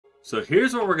So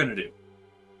here's what we're going to do.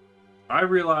 I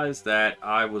realized that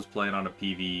I was playing on a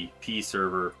PvP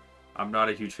server. I'm not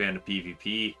a huge fan of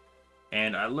PvP.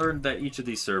 And I learned that each of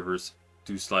these servers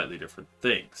do slightly different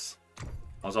things.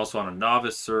 I was also on a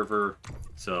novice server,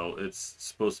 so it's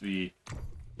supposed to be a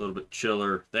little bit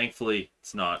chiller. Thankfully,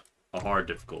 it's not a hard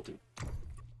difficulty.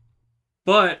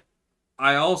 But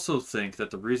I also think that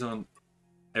the reason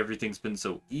everything's been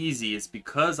so easy is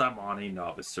because I'm on a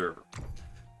novice server.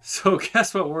 So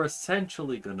guess what? We're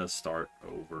essentially going to start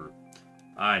over.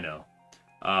 I know.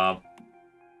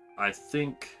 I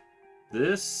think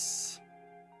this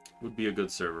would be a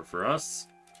good server for us.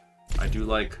 I do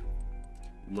like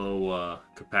low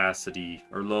capacity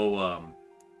or low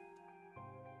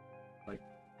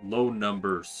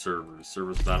number servers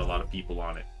without a lot of people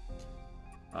on it.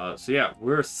 So yeah,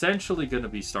 we're essentially going to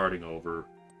be starting over.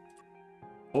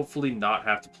 Hopefully not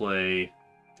have to play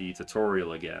the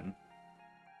tutorial again.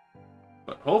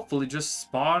 But hopefully just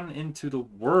spawn into the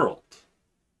world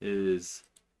is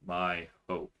my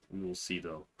hope. We will see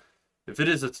though. If it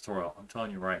is a tutorial, I'm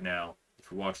telling you right now,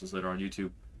 if you're watching this later on YouTube,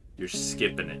 you're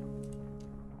skipping it.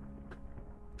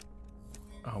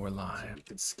 Oh, we're live. So you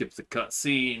can skip the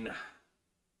cutscene.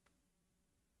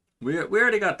 We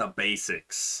already got the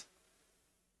basics.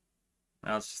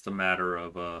 Now it's just a matter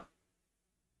of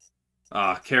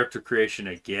character creation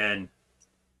again.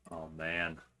 Oh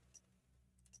man.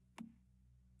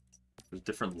 There's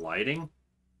different lighting?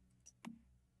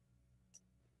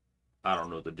 I don't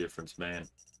know the difference, man.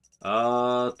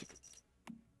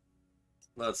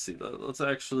 Let's see. Let's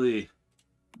actually...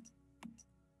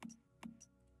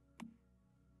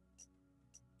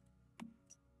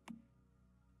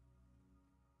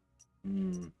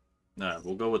 Nah,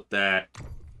 we'll go with that.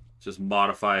 Just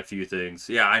modify a few things.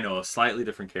 Yeah, I know. A slightly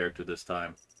different character this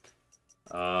time.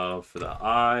 For the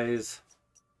eyes,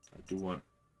 I do want...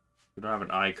 We don't have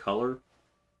an eye color.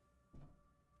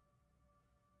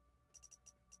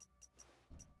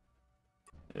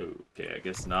 Okay, I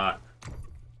guess not.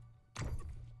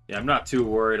 Yeah, I'm not too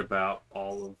worried about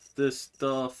all of this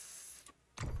stuff.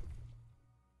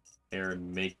 Hair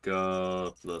and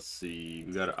makeup. Let's see.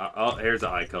 We got oh, here's the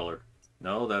eye color.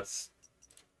 No, that's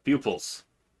pupils.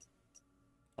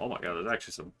 Oh my god, there's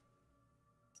actually some...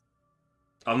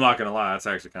 I'm not gonna lie, that's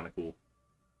actually kind of cool.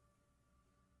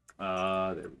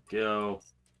 There we go.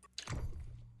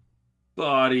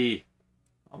 Body.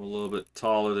 I'm a little bit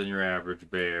taller than your average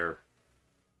bear.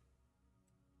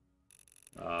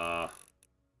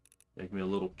 Make me a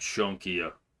little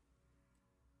chunkier.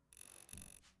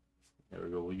 There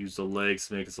we go. We'll use the legs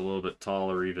to make us a little bit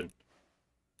taller even.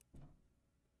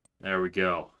 There we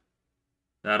go.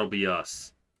 That'll be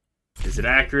us. Is it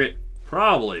accurate?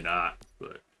 Probably not,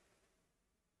 but...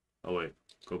 Oh wait,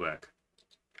 go back.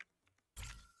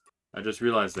 I just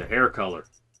realized the hair color.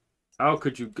 How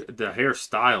could you... The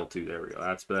hairstyle, too. There we go.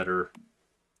 That's better.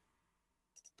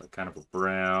 Like kind of a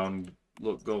brown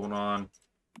look going on.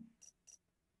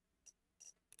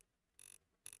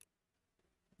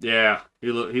 Yeah,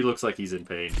 he looks like he's in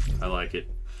pain. I like it.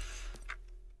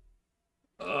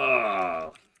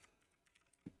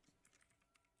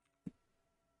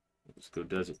 Let's go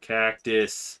desert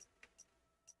cactus.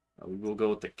 We will go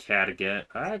with the cat again.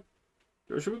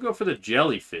 Or should we go for the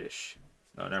jellyfish?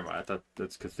 No, never mind. I thought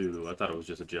that's Cthulhu. I thought it was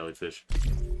just a jellyfish.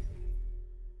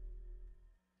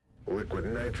 Liquid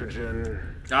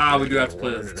nitrogen. Ah, we do have to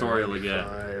play the tutorial again.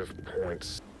 5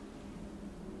 points.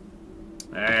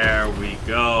 There we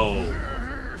go.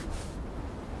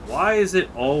 Why is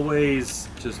it always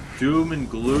just doom and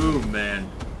gloom, man?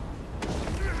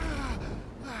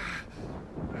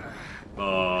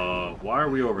 Why are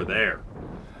we over there?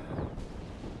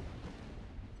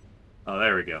 Oh,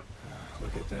 there we go.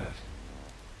 Look at that.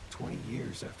 20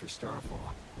 years after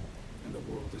Starfall, and the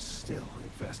world is still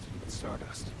infested with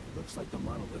Stardust. It looks like the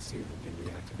monoliths here have been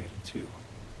reactivated too.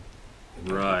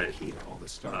 And Right. the heat of all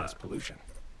this Stardust pollution.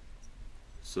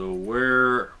 So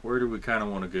where do we kind of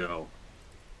want to go?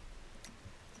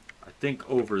 I think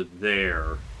over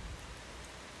there.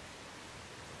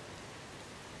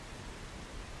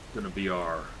 Gonna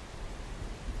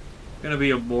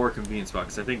be a more convenient spot,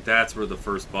 because I think that's where the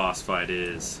first boss fight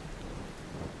is.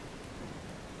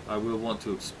 I will want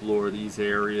to explore these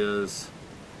areas.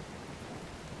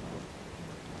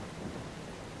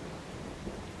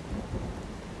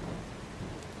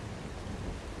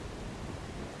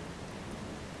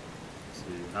 Let's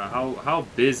see. How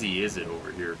busy is it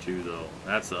over here too, though?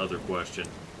 That's the other question.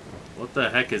 What the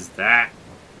heck is that?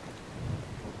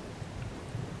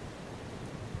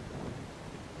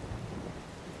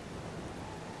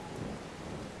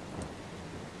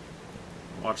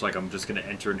 Watch like I'm just going to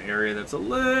enter an area that's a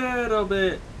little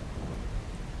bit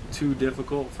too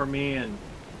difficult for me, and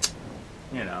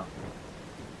you know,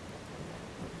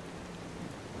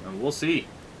 and we'll see.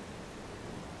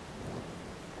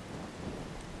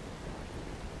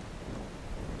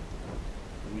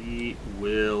 We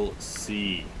will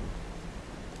see.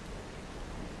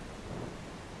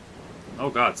 Oh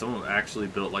god, someone actually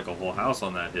built like a whole house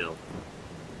on that hill.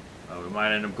 We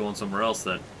might end up going somewhere else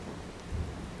then.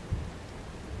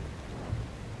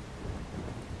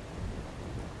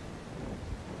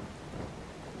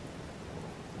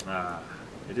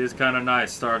 It is kind of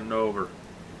nice starting over.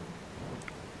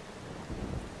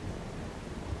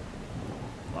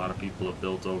 A lot of people have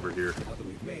built over here. Now that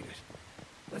we've made it,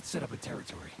 let's set up a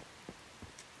territory.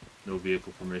 No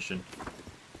vehicle permission.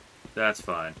 That's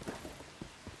fine.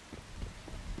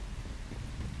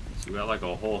 So we got like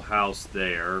a whole house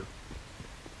there.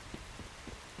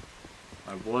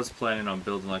 I was planning on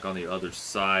building like on the other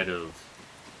side of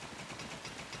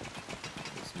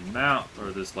this mount,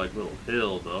 or this like little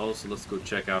hill though, so let's go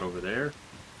check out over there.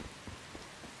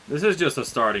 This is just a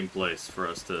starting place for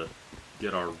us to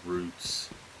get our roots,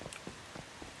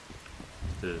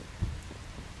 to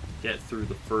get through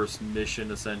the first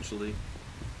mission essentially.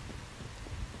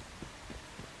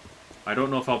 I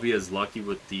don't know if I'll be as lucky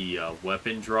with the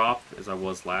weapon drop as I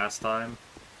was last time,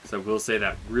 because I will say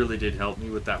that really did help me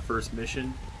with that first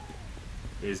mission,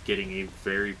 is getting a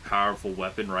very powerful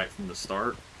weapon right from the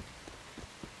start.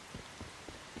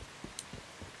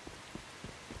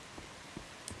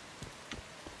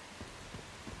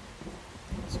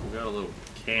 So we got a little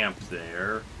camp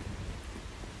there.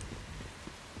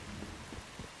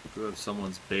 We have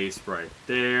someone's base right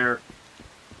there.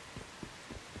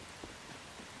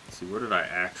 Let's see, where did I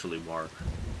actually mark?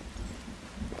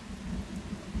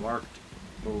 Marked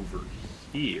over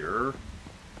here.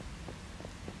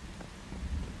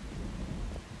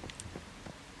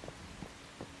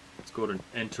 Let's go to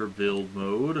enter build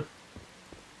mode.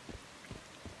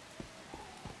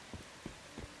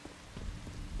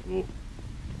 Whoa.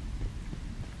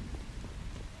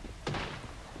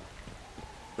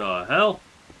 The hell?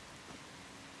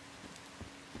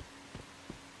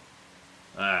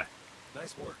 Ah.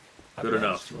 Nice work. Good I've enough.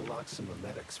 managed to unlock some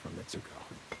memetics from Mitsuko.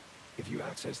 If you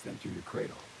access them through your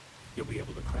cradle, you'll be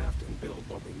able to craft and build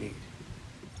what we need.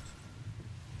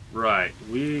 Right.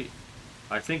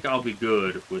 I think I'll be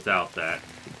good without that.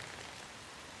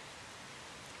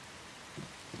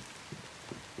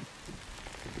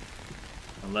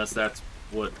 Unless that's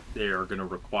what they are going to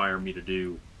require me to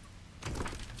do.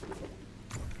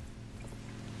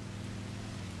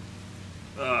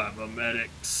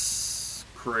 Memetics,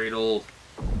 cradle.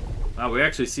 Wow, we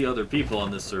actually see other people on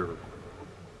this server.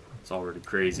 It's already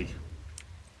crazy.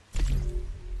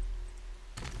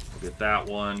 Get that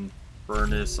one.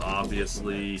 Furnace,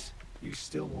 obviously. You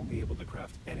still won't be able to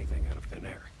craft anything out of thin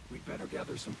air. We'd better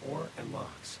gather some ore and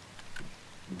logs.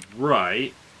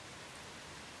 Right.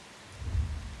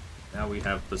 Now we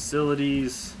have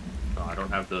facilities. Oh, I don't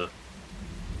have the...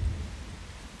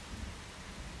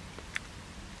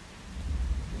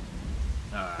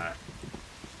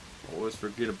 always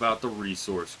forget about the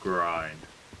resource grind.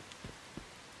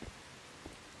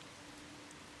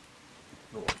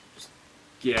 Oh, just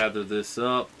gather this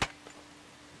up.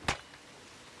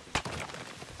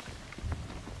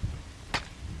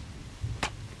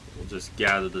 We'll just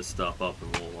gather this stuff up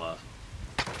and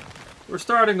we're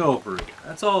starting over again.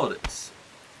 That's all it is.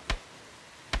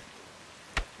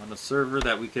 On a server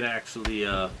that we can actually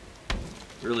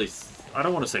really, I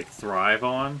don't want to say thrive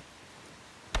on,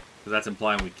 because that's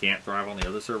implying we can't thrive on the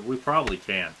other server. We probably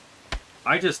can.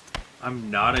 I'm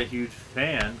not a huge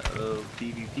fan of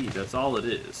PvP. That's all it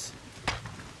is.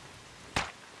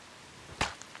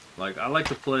 Like, I like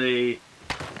to play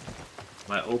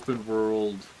my open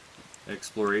world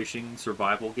exploration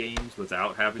survival games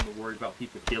without having to worry about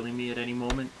people killing me at any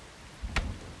moment.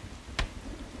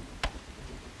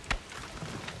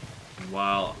 And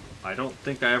while I don't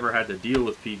think I ever had to deal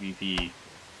with PvP,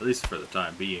 at least for the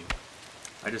time being,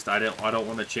 I don't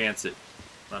want to chance it.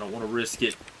 I don't want to risk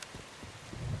it.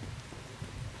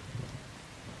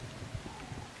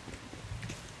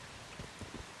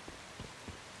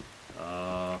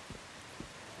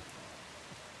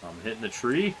 I'm hitting the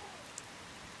tree.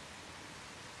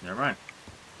 Never mind.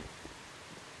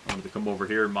 I'm going to come over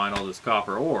here and mine all this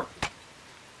copper ore.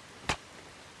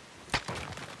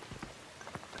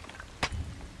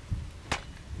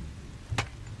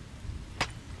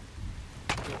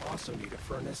 We'll also need a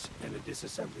furnace and a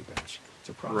disassembly bench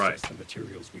to process the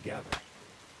materials we gather.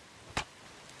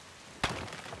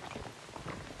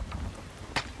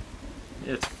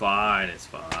 It's fine, it's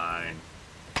fine.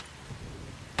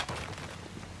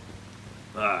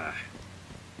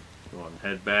 Go on,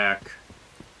 head back.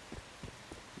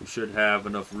 We should have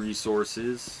enough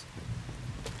resources.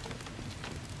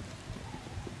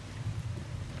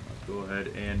 Go ahead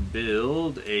and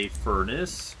build a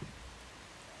furnace.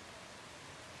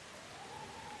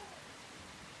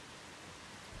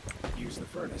 Use the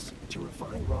furnace to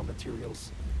refine raw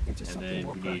materials into And something then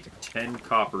more we need practical. 10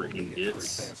 copper We'll need it for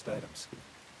ingots. advanced items.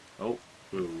 Oh,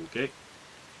 okay.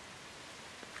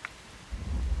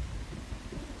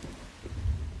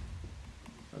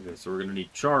 Okay, so we're gonna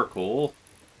need charcoal.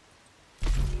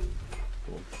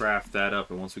 We'll craft that up,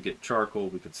 and once we get charcoal,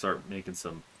 we can start making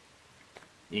some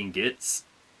ingots.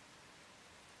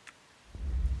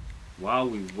 While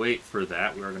we wait for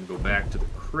that, we are going to go back to the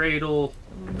cradle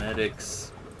and the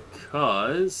medics,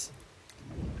 because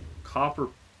copper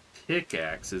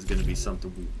pickaxe is going to be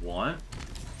something we want.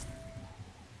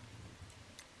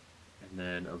 And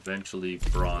then eventually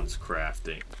bronze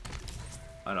crafting.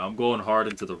 I know I'm going hard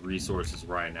into the resources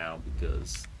right now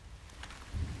because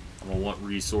I'm going to want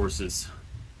resources.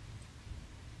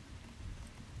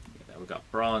 Now we got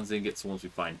bronze ingots. Once we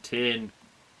find tin,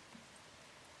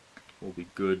 we'll be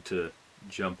good to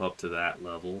jump up to that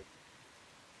level.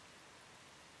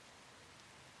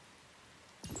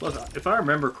 But if I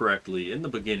remember correctly, in the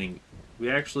beginning,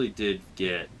 we actually did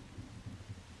get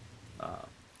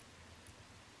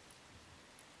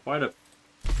quite a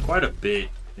bit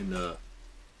in the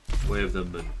way of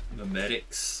the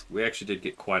medics. We actually did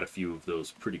get quite a few of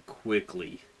those pretty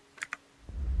quickly.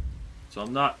 So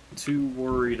I'm not too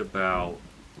worried about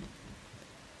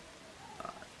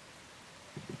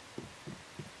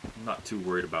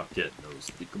getting those,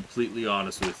 to be completely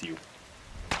honest with you.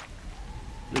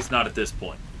 At least not at this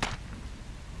point.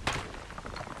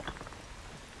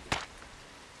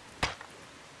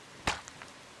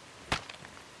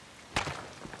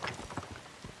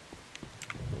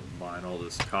 Mine all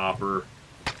this copper.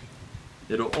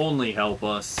 It'll only help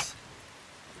us.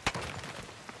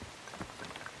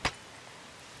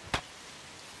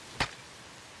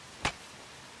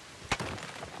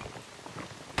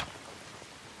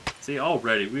 See,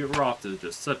 already we were off to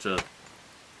just such a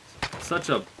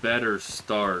better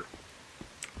start.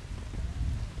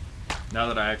 Now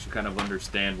that I actually kind of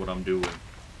understand what I'm doing.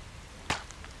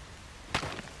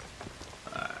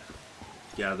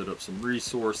 Gathered up some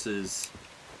resources.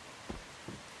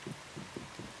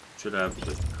 Should have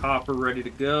the copper ready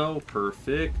to go.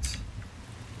 Perfect.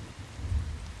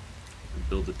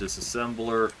 Build a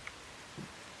disassembler.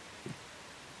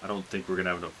 I don't think we're gonna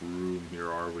have enough room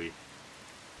here, are we?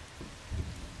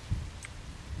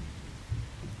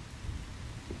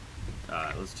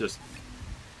 Let's just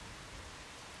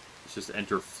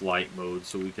enter flight mode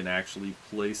so we can actually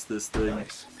place this thing.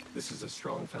 Nice. This is a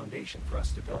strong foundation for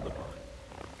us to build upon.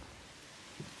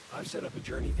 I've set up a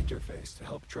journey interface to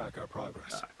help track our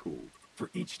progress. Cool.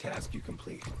 For each task you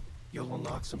complete, you'll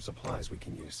unlock some supplies we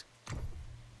can use.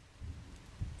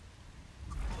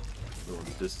 We'll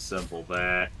disassemble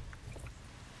that.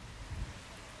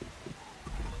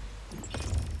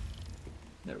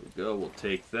 There we go. We'll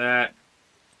take that.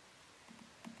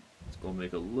 Let's go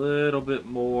make a little bit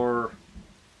more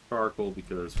charcoal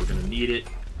because we're going to need it.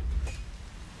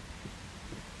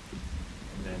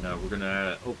 And then we're going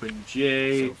to open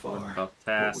J. So far, about what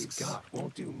tasks. we've got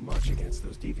won't do much against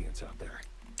those deviants out there.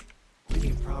 We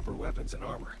need proper weapons and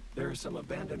armor. There are some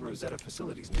abandoned Rosetta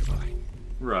facilities nearby.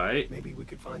 Right. Maybe we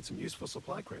could find some useful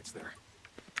supply crates there.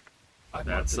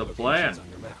 That's the plan. On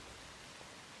your map.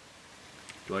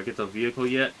 Do I get the vehicle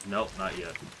yet? Nope, not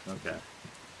yet. Okay.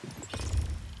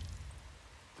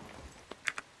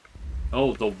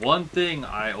 Oh, the one thing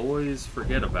I always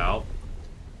forget about.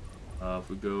 If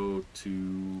we go to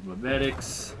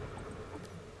memetics,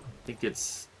 I think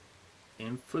it's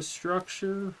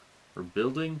infrastructure or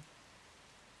building.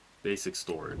 Basic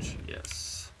storage,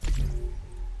 yes.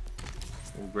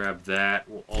 We'll grab that.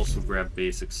 We'll also grab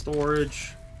basic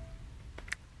storage.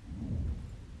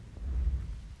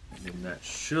 And that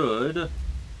should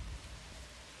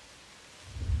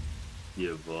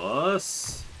give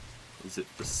us... Is it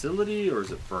facility or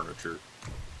is it furniture?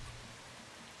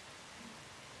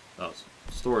 Oh,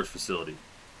 storage facility.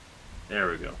 There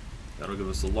we go. That'll give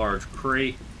us a large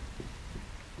crate.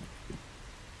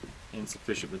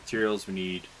 Insufficient materials. We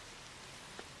need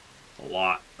a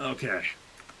lot. Okay.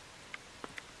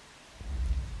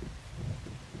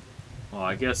 Well,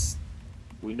 I guess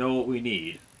we know what we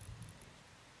need.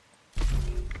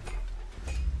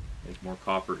 Make more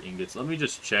copper ingots. Let me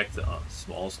just check the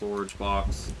small storage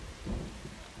box.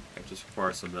 I just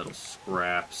require some metal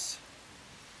scraps.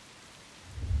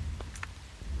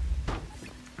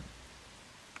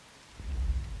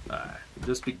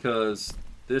 Just because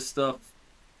this stuff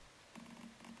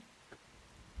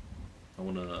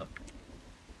I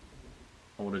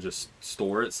wanna just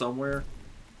store it somewhere.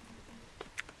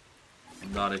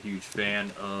 I'm not a huge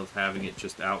fan of having it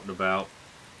just out and about.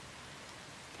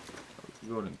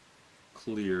 Go ahead and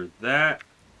clear that.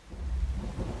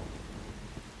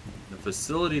 The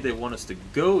facility they want us to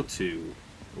go to,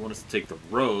 they want us to take the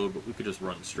road, but we could just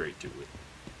run straight to it.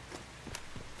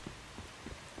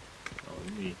 Oh,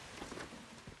 let me...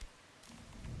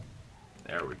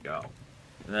 There we go.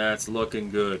 That's looking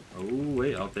good. Oh,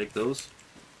 wait, I'll take those.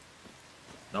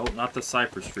 No, not the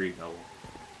cypress tree. No.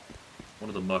 One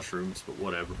of the mushrooms, but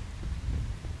whatever.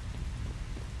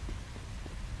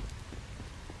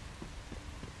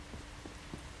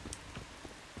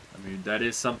 I mean, that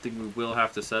is something we will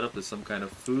have to set up as some kind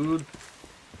of food.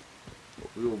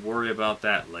 But we will worry about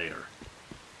that later.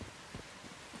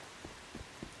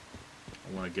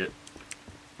 I want to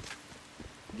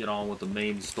get on with the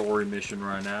main story mission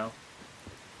right now.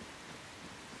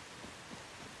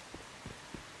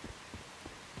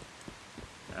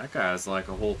 That guy's like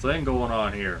a whole thing going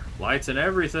on here. Lights and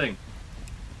everything.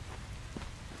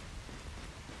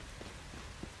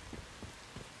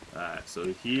 Alright,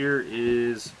 so here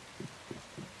is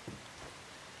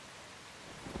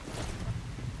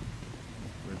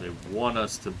where they want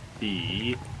us to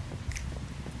be.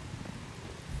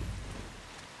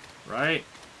 Right?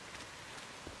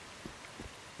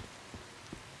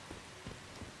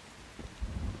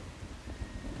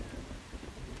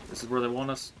 This is where they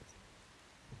want us.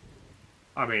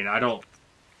 I mean, I don't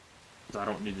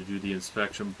need to do the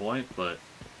inspection point, but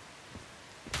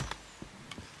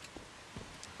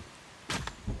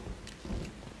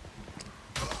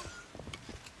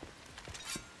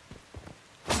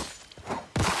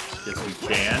guess we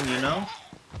can, you know?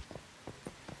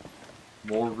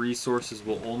 More resources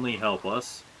will only help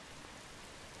us.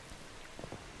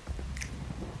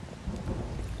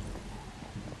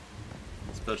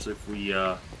 Especially if we,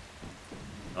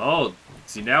 oh,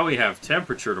 see, now we have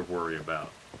temperature to worry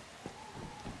about.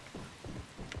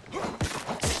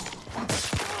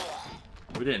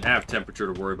 We didn't have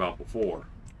temperature to worry about before.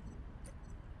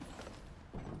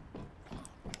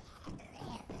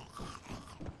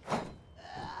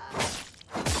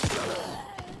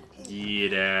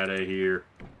 Get out of here.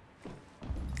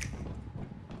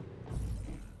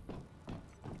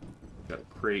 Got a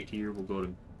crate here. We'll go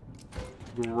to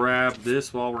grab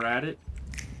this while we're at it.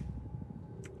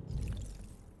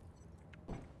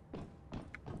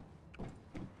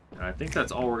 And I think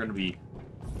that's all we're going to be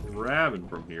grabbing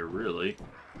from here, really.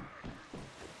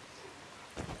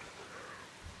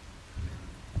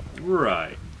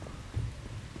 Right.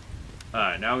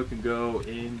 Alright, now we can go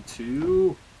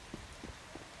into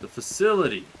the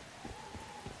facility.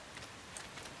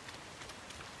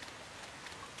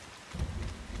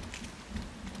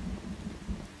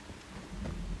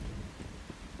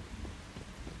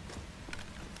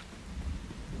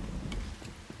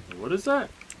 What is that?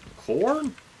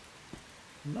 Corn?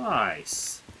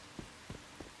 Nice.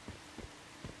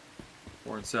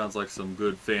 Corn sounds like some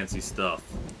good fancy stuff.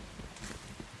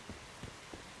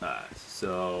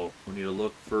 So we need to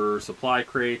look for supply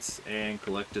crates and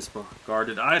collect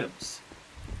discarded items.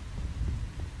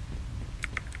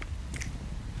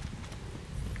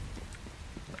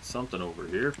 Got something over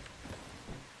here.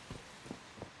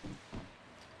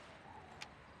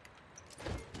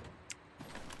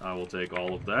 I will take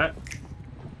all of that.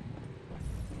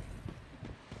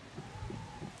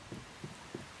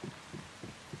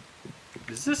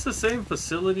 Is this the same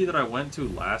facility that I went to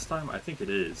last time? I think it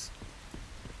is.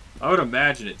 I would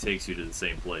imagine it takes you to the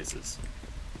same places.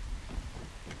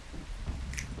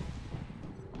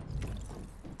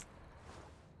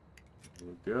 There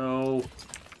we go.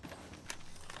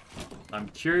 I'm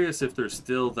curious if there's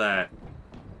still that,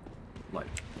 like,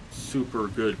 super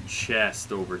good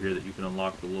chest over here that you can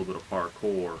unlock with a little bit of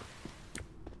parkour.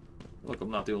 Look, I'm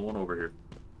not the only one over here.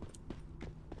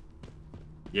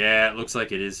 Yeah, it looks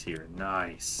like it is here.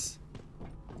 Nice.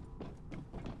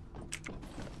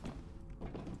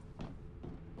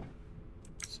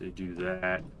 So you do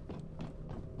that.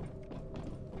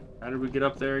 How did we get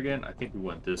up there again? I think we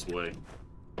went this way.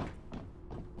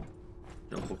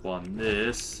 Jump up on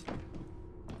this.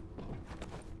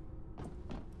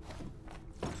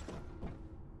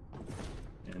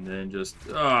 And then just,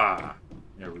 there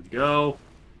we go.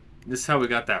 This is how we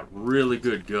got that really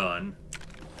good gun,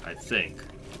 I think.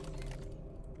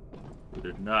 We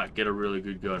did not get a really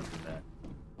good gun from that.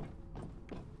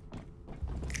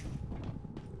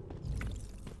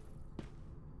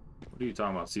 What are you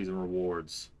talking about? Season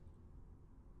rewards.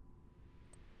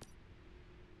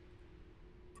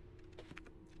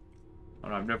 I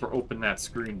don't know, I've never opened that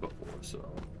screen before,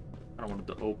 so I wanted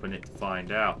to open it to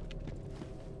find out.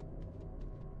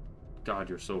 God,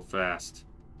 you're so fast.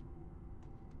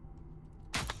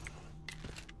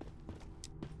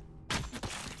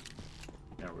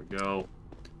 There we go.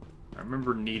 I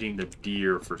remember needing the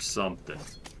deer for something.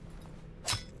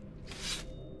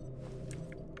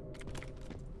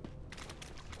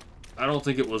 I don't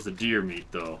think it was the deer meat,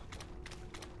 though.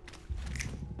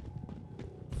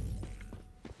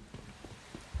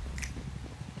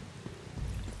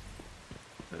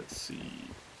 Let's see.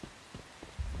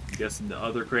 I'm guessing the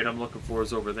other crate I'm looking for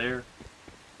is over there.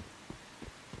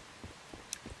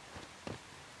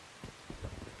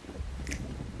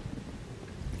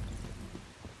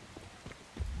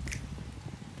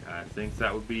 I think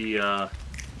that would be, my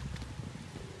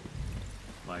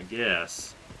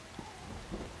guess.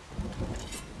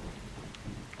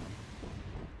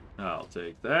 I'll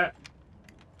take that.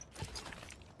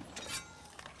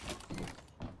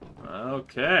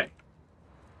 Okay.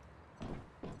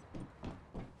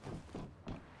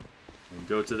 And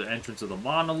go to the entrance of the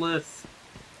monolith.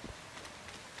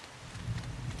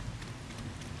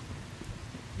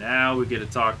 Now we get to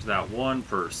talk to that one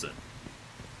person.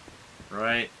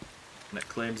 Right? That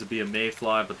claims to be a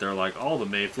mayfly, but they're like, all the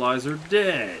mayflies are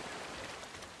dead.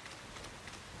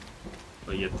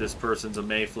 But yet this person's a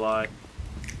mayfly.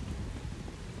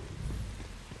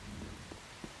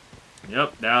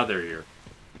 Yep, now they're here.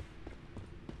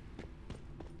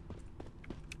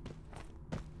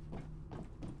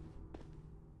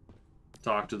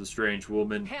 Talk to the strange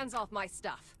woman. Hands off my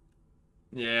stuff.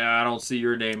 Yeah, I don't see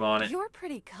your name on it. You're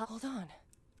pretty hold on.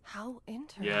 How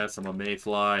interesting. Yes, I'm a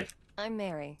mayfly. I'm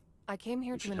Mary. I came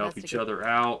here We to should help investigate. each other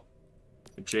out.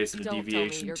 We're chasing a Don't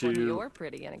deviation tell me too. you're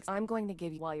pretty and I'm going to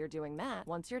give you while you're doing that.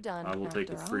 Once you're done, I will take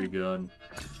the after free all. gun.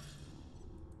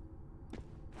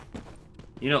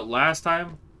 You know, last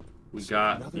time we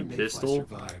got another the mayfly pistol.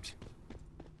 survived,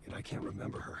 and I can't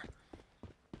remember her.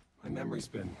 My memory's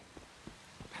been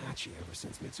patchy ever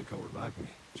since Mitsuko revived me,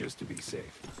 just to be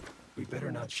safe. We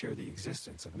better not share the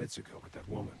existence of Mitsuko with that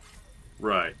woman.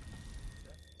 Right.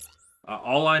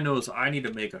 All I know is I need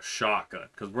to make a shotgun,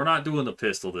 because we're not doing the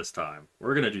pistol this time.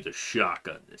 We're going to do the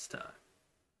shotgun this time.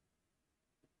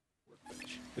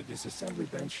 The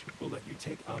disassembly bench will let you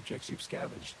take objects you've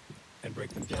scavenged and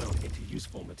break them down into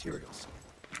useful materials.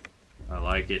 I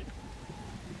like it.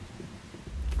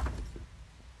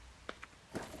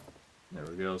 There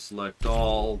we go. Select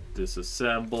all.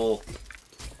 Disassemble.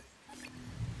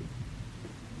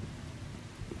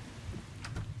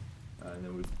 And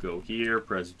then we go here.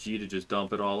 Press G to just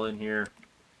dump it all in here.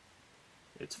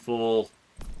 It's full.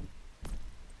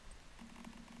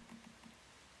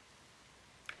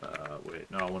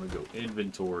 Wait. No, I want to go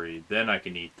inventory. Then I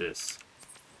can eat this.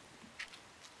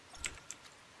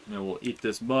 And then we'll eat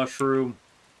this mushroom.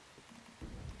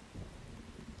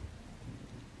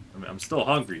 I mean, I'm still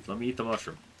hungry. Let me eat the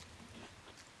mushroom.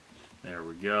 There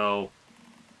we go.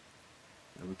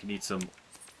 And we can eat some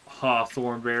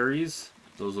hawthorn berries.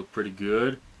 Those look pretty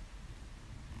good.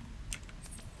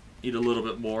 Eat a little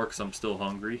bit more because I'm still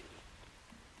hungry.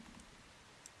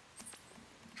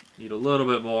 Eat a little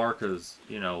bit more because,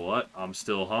 you know what? I'm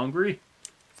still hungry.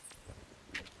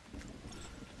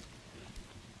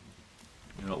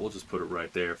 You know what? We'll just put it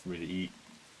right there for me to eat.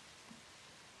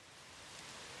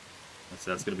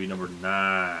 That's going to be number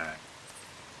 9.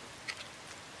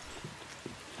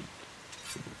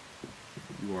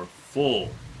 You are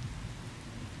full.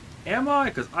 Am I?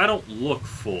 Because I don't look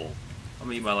full. I'm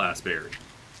going to eat my last berry.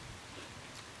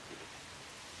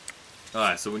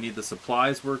 Alright, so we need the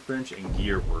supplies workbench and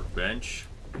gear workbench.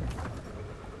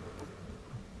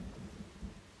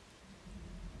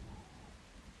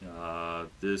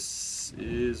 This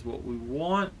is what we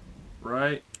want,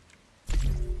 right?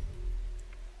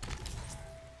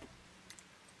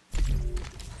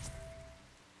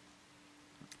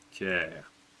 Okay.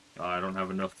 I don't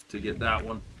have enough to get that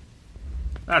one.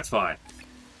 That's fine.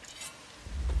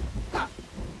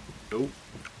 Nope.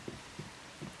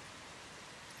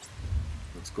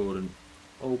 Let's go ahead and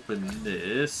open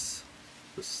this.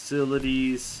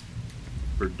 Facilities.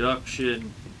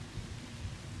 Production.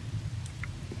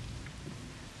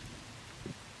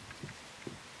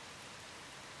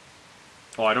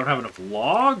 Oh, I don't have enough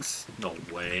logs? No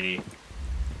way.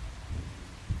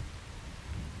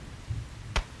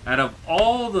 Out of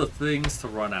all the things to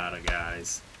run out of,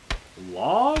 guys,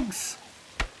 logs?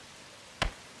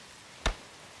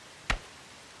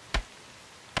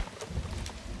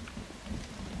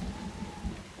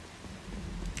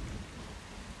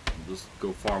 Just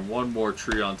go farm one more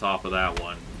tree on top of that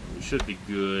one. We should be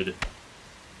good.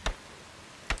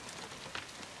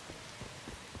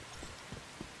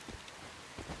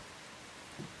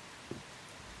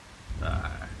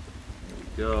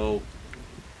 go.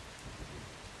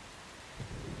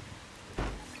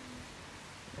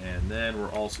 And then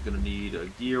we're also going to need a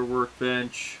gear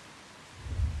workbench.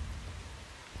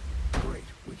 Great.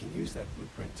 We can use that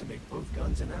blueprint to make both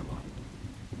guns and ammo.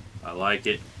 I like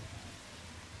it.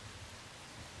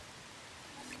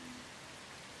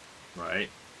 Right.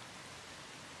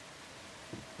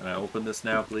 Can I open this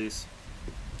now, please?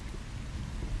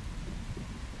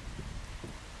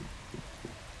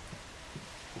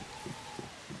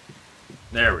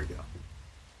 There we go.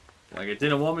 Like, it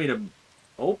didn't want me to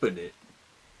open it.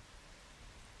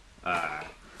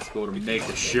 Let's go to make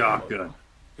the shotgun.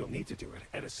 You'll need to do it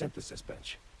at a synthesis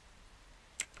bench.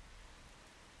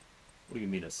 What do you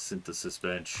mean, a synthesis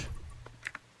bench?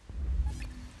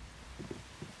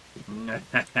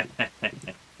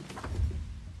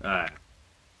 Alright.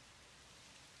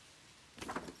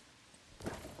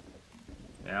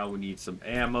 Now we need some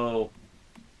ammo.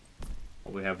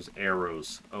 All we have is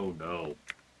arrows. Oh no.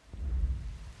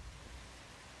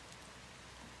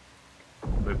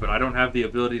 Wait, but I don't have the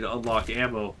ability to unlock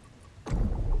ammo.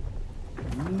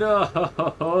 No!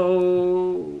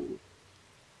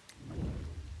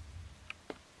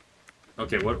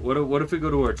 Okay, what if we go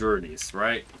to our journeys,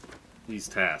 right? These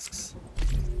tasks.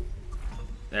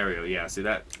 There we go. Yeah, see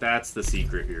that's the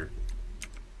secret here.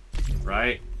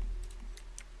 Right?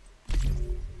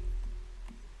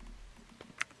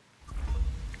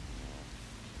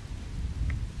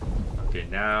 Okay,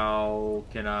 now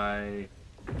can I...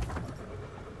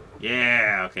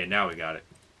 Yeah, okay, now we got it.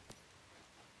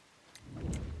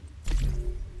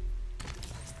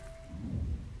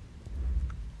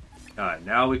 Alright,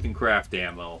 now we can craft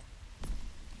ammo.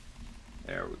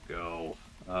 There we go.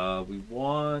 We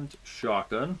want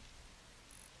shotgun.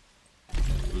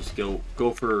 Let's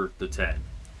go for the 10.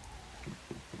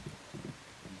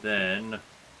 Then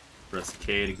press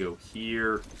K to go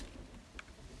here.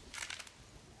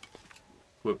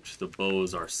 Equipped the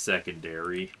bows are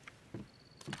secondary.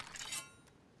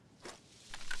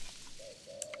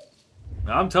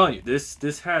 Now, I'm telling you,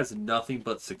 this has nothing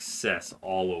but success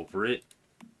all over it.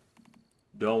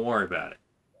 Don't worry about it.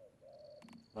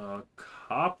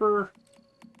 Copper?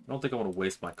 I don't think I want to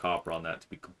waste my copper on that, to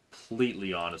be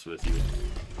completely honest with you.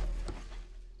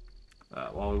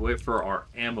 While we wait for our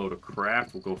ammo to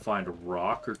craft, we'll go find a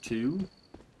rock or two.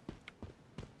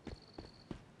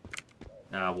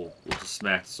 Now we'll just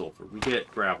smack the sulfur. We get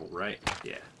gravel, right?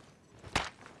 Yeah.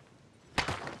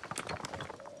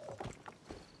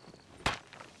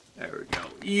 There we go.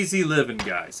 Easy living,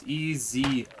 guys.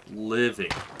 Easy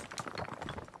living.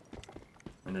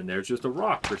 And then there's just a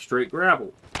rock for straight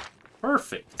gravel.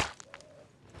 Perfect.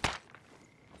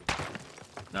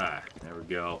 Ah, there we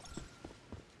go.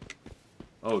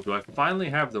 Oh, do I finally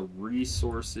have the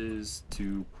resources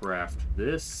to craft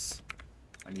this?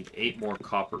 I need 8 more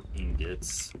copper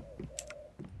ingots.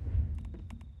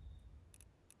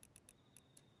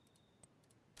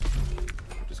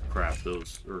 Just craft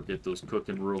those, or get those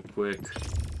cooking real quick.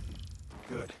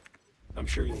 Good. I'm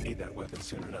sure you'll need that weapon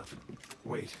soon enough.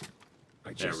 Wait.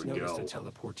 I just noticed a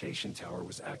teleportation tower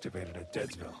was activated at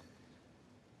Deadsville.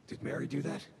 Did Mary do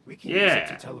that? We can use it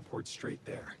to teleport straight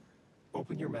there.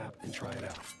 Open your map and try it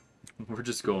out. We're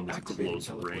just going with close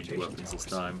range weapons this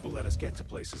time. Will let us get to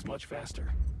places much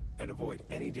faster and avoid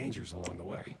any dangers along the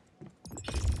way.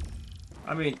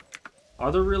 I mean,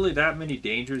 are there really that many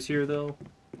dangers here, though?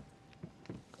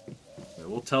 Okay,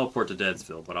 we'll teleport to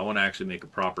Deadsville, but I want to actually make a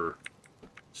proper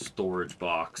storage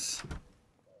box.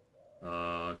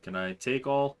 Can I take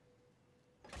all?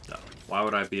 No. Why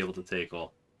would I be able to take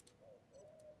all?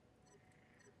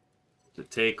 To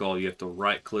take all, you have to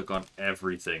right-click on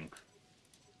everything.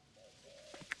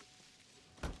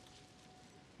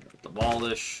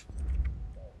 Demolish.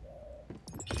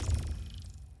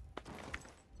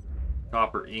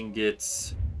 Copper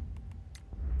ingots.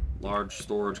 Large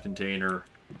storage container.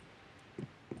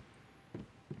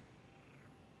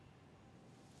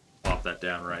 Pop that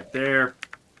down right there.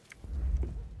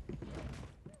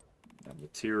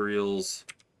 Materials.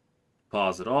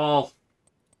 Deposit all.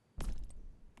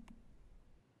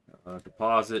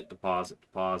 Deposit, deposit,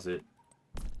 deposit.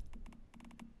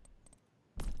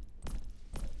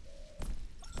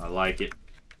 I like it.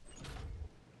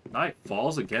 Night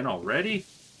falls again already?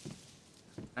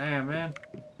 Damn, man.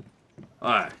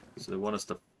 Alright, so they want us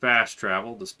to fast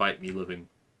travel despite me living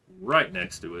right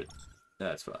next to it.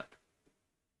 That's fine.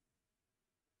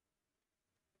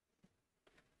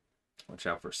 Watch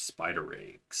out for spider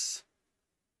eggs.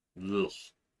 Ugh.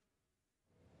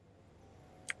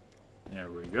 There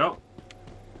we go.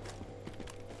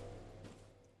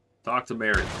 Talk to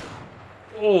Mary.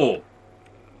 Oh!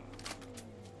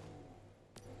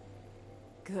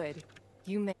 Good.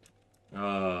 You may.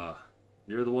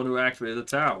 You're the one who activated the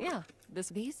tower. Yeah.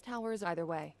 These towers either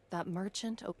way. That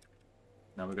merchant. Oh,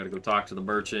 Now we gotta go talk to the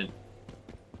merchant.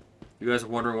 You guys are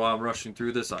wondering why I'm rushing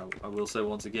through this. I will say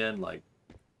once again, like,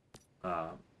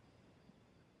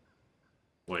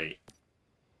 wait.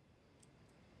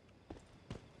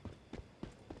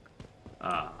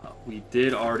 We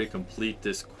did already complete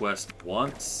this quest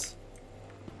once.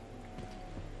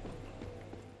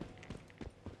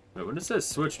 But when it says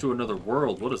switch to another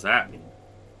world, what does that mean?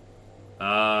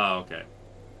 Okay.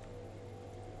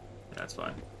 That's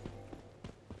fine.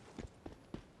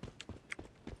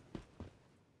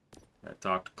 I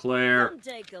talked to Claire.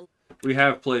 We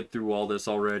have played through all this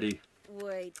already.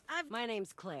 Wait, my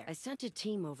name's Claire. I sent a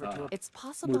team over to. it's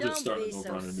possible. We're just starting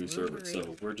over on a new server,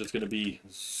 so we're just gonna be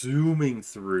zooming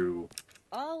through.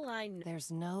 All I know.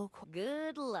 There's no.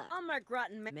 Good luck. I'll mark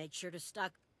rotten. Make sure to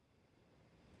stock.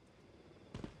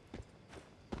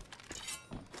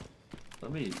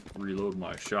 Let me reload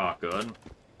my shotgun.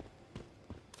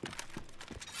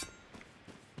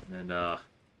 And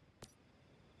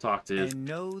talk to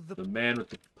the man with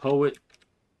the poet.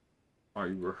 Are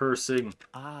you rehearsing?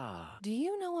 Ah. Do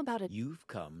you know about it? You've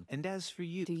come. And as for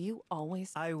you... Do you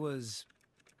always... I was...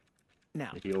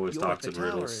 Now, he always talks in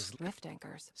riddles. Rift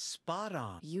anchors. Spot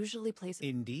on. Usually places...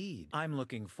 Indeed. I'm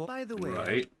looking for... By the way...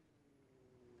 Right.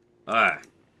 Alright.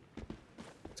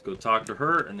 Let's go talk to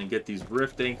her and then get these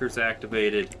rift anchors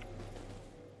activated.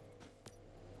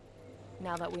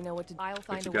 Now that we know what to... I'll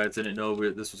find but you guys didn't know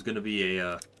this was going to be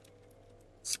a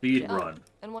speed run.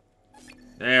 And what...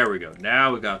 There we go.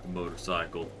 Now we got the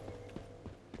motorcycle.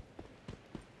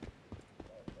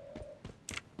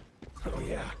 Oh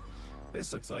yeah,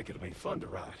 this looks like it'll be fun to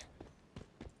ride.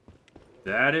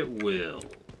 That it will.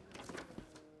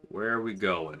 Where are we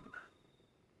going?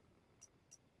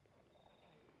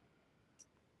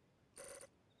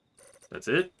 That's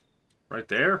it? Right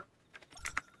there?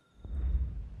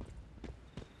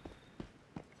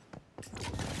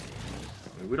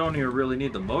 I mean, we don't even really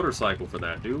need the motorcycle for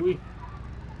that, do we?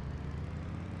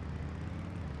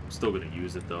 I'm still gonna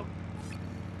use it though.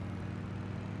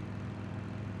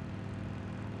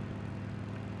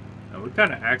 And we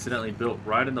kind of accidentally built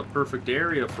right in the perfect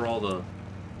area for all the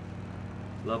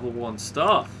level 1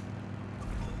 stuff.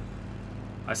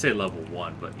 I say level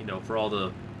 1, but you know, for all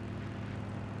the...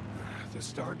 The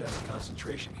Stardust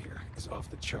concentration here is off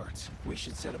the charts. We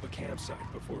should set up a campsite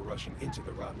before rushing into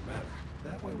the rotten matter.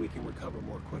 That way we can recover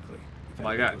more quickly. If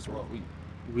My anything God, goes wrong.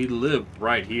 we live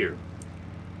right here.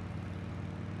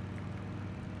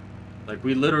 Like,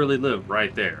 we literally live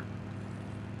right there.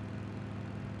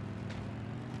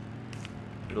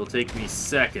 It'll take me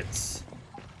seconds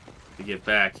to get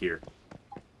back here.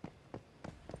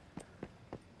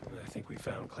 I think we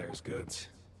found Claire's goods.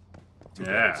 Too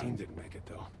Yeah. bad the team didn't make it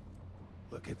though.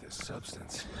 Look at this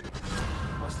substance. It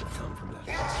must have come from that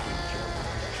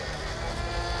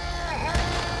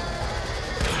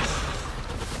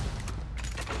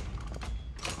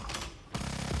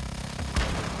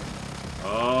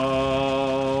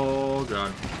Oh,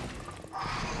 God.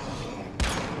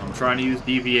 I'm trying to use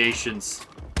deviations.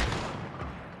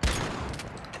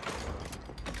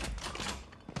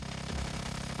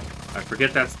 I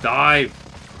forget that's dive.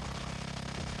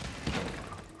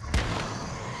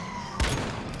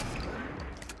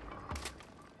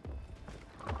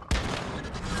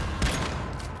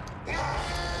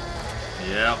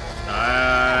 Yep,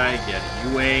 I get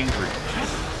it. You angry.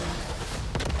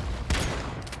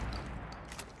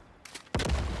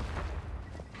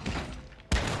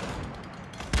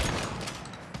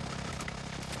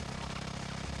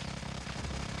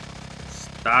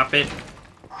 Stop it.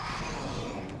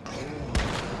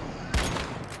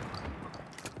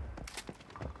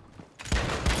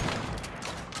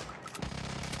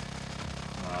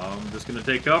 I'm just gonna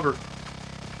take cover.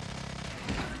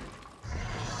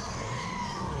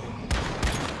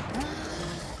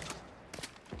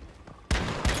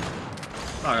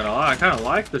 Not gonna lie, I kind of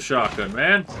like the shotgun,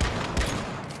 man.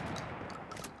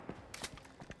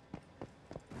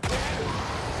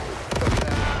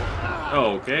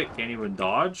 Oh, okay. Can't even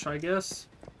dodge, I guess.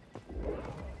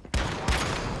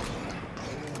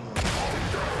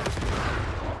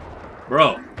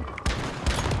 Bro.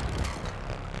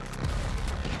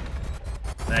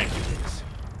 Thank you. It is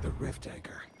the rift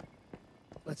anchor.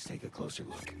 Let's take a closer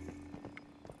look.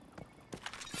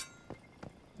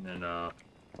 And then,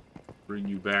 bring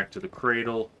you back to the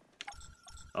cradle.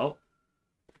 Oh.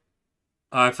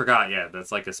 I forgot, yeah,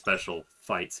 that's like a special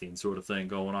fight scene sort of thing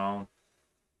going on.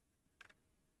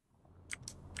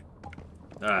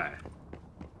 Alright.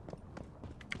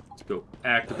 Let's go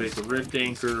activate the rift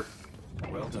anchor.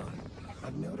 Well done.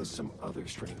 I've noticed some other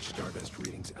strange stardust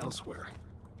readings elsewhere,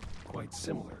 quite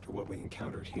similar to what we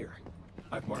encountered here.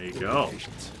 I've marked There you the go.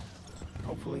 locations.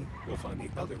 Hopefully, we'll find the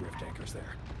other rift anchors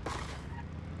there.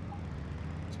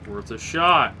 It's worth a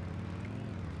shot.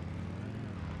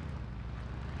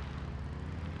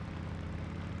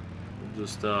 We'll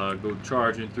just go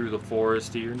charging through the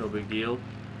forest here, no big deal.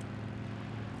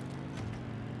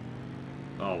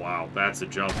 Oh wow, that's a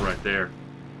jump right there.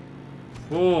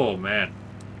 Oh man.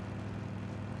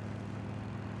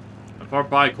 If our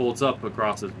bike holds up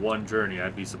across this one journey,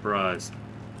 I'd be surprised.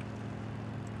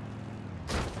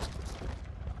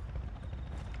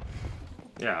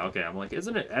 Yeah, okay, I'm like,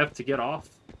 isn't it F to get off?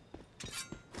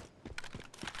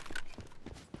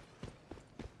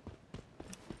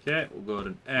 Okay, we'll go ahead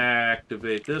and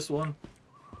activate this one.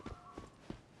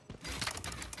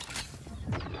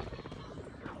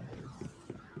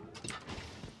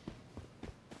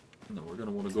 And then we're going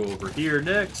to want to go over here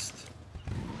next.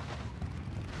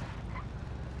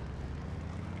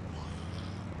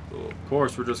 So, of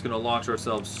course, we're just going to launch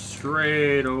ourselves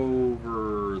straight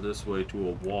over this way to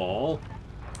a wall.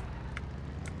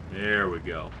 There we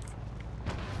go.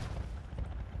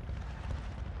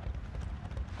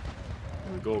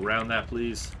 Can we go around that,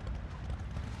 please?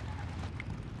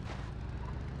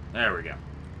 There we go.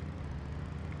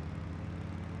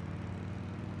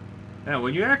 Now,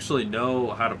 when you actually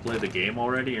know how to play the game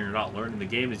already and you're not learning the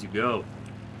game as you go,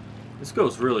 this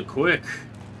goes really quick.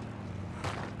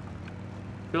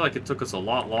 I feel like it took us a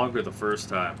lot longer the first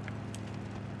time.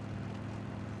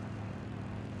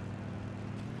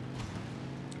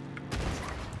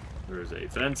 There's a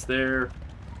fence there.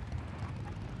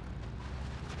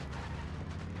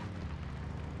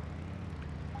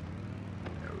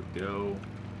 There we go.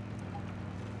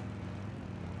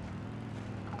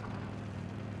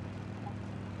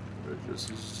 We'll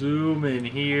just zoom in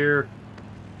here.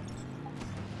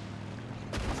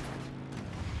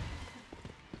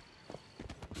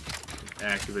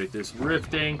 Activate this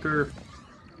rift anchor.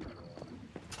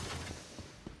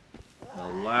 The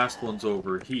last one's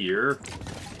over here.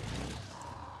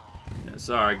 Yeah,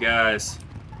 sorry guys,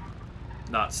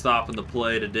 not stopping the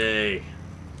play today.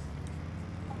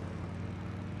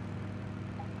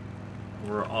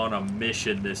 We're on a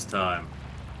mission this time.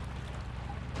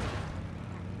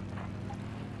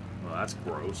 Well, that's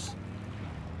gross.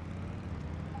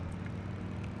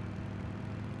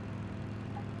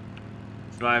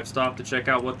 Should I have stopped to check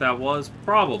out what that was?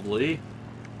 Probably.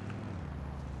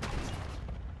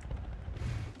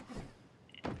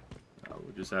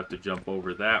 We just have to jump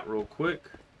over that real quick.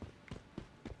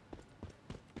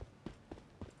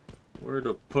 Where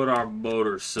to put our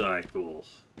motorcycle?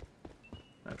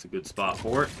 That's a good spot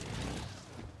for it.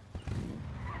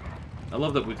 I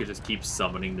love that we could just keep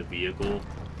summoning the vehicle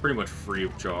pretty much free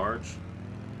of charge.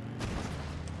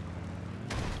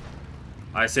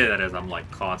 I say that as I'm like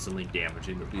constantly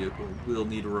damaging the vehicle. We'll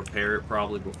need to repair it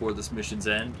probably before this mission's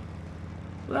end.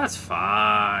 But that's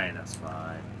fine, that's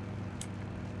fine.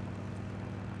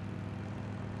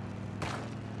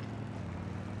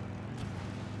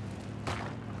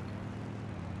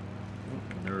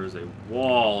 And there is a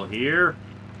wall here.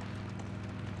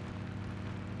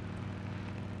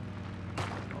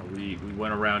 We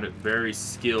went around it very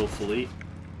skillfully.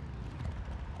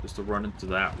 Just to run into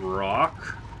that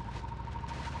rock.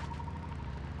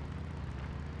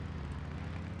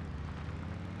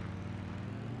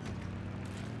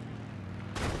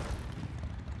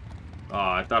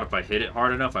 I thought if I hit it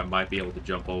hard enough, I might be able to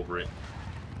jump over it.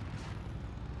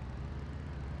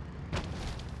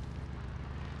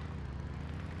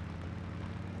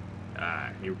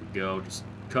 Here we go. Just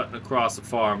cutting across the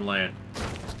farmland.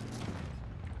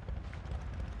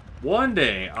 One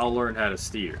day, I'll learn how to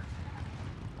steer.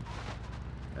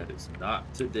 That is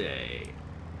not today.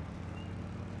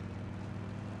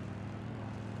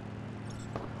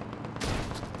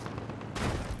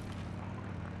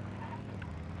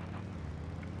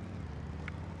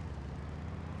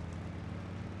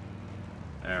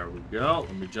 There we go.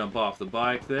 Let me jump off the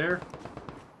bike there.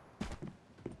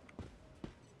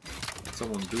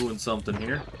 Someone doing something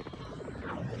here.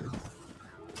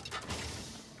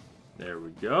 There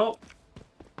we go.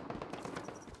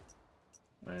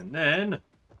 And then...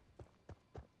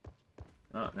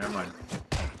 oh, never mind.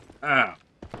 Ah.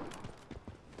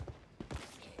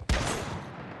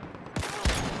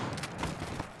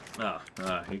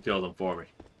 He killed him for me.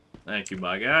 Thank you,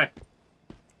 my guy.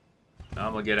 Now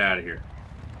I'm gonna get out of here.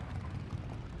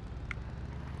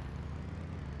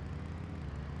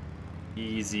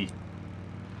 Easy.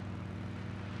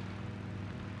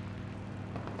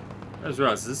 I just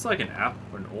realized, is this like an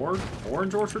apple, an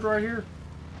orange orchard right here?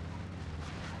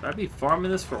 Should I be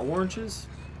farming this for oranges?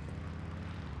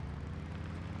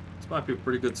 This might be a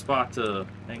pretty good spot to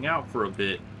hang out for a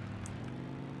bit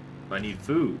if I need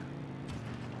food.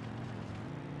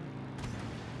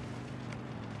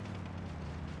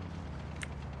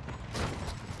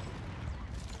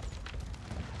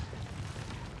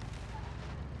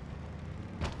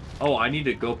 Oh, I need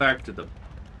to go back to the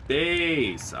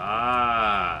base.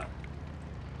 Ah.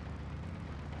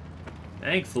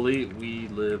 Thankfully, we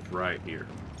live right here.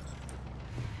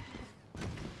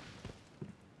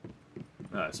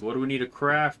 Alright, so what do we need to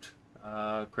craft?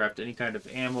 Craft any kind of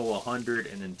ammo, 100,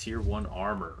 and then tier 1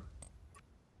 armor.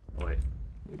 Oh, wait.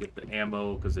 We get the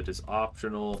ammo because it is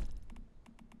optional.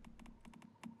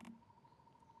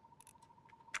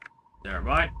 Never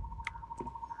mind.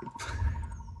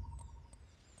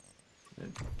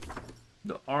 And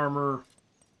the armor.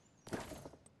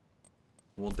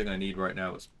 One thing I need right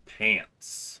now is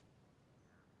pants.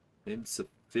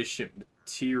 Insufficient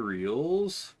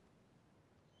materials.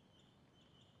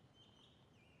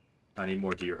 I need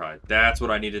more deer hide. That's what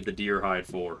I needed the deer hide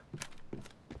for.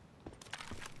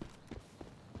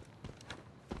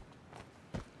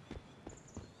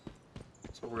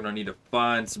 So we're gonna need to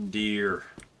find some deer.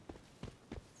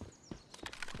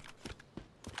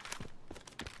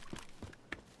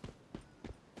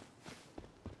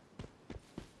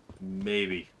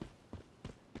 Maybe.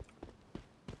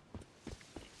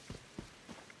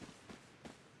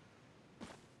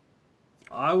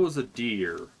 If I was a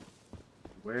deer,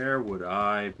 where would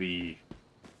I be?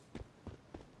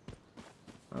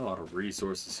 A lot of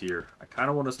resources here. I kind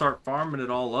of want to start farming it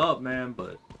all up, man,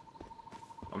 but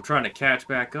I'm trying to catch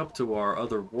back up to our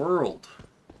other world.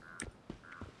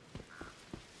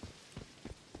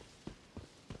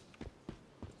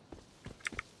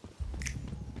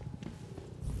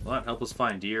 Will that help us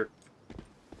find deer?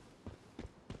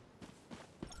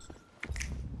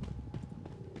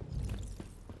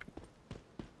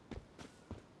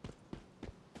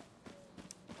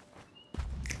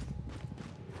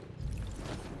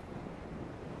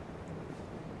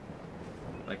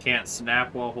 I can't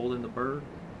snap while holding the bird.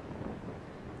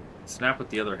 Snap with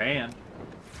the other hand.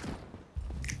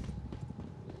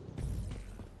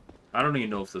 I don't even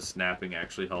know if the snapping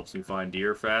actually helps me find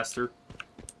deer faster.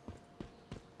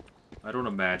 I don't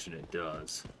imagine it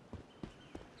does.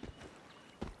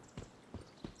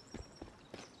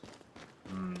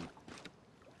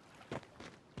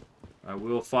 I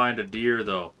will find a deer,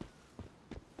 though.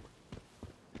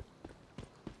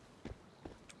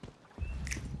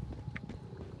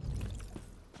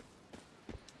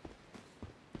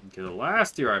 Okay, the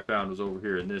last deer I found was over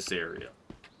here in this area.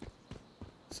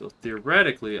 So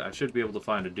theoretically, I should be able to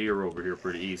find a deer over here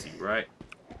pretty easy, right?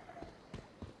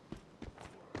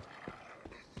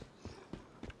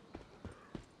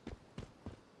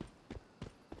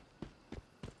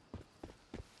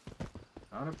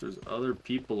 Not if there's other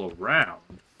people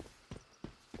around.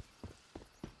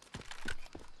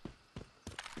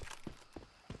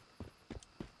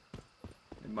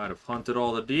 They might have hunted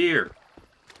all the deer.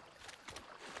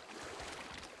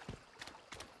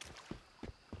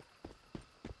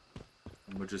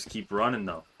 And we'll just keep running,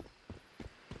 though.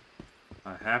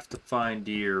 I have to find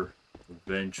deer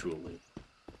eventually.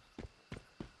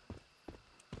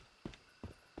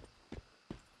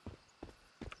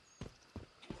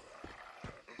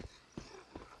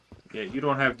 Yeah, you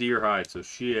don't have deer hide, so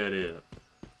shit it.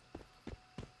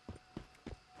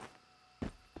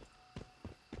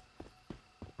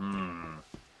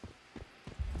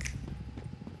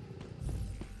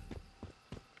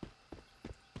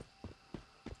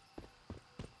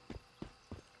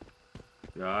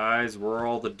 Guys, where are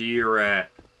all the deer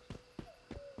at?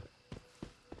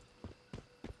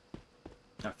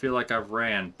 I feel like I've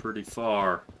ran pretty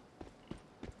far.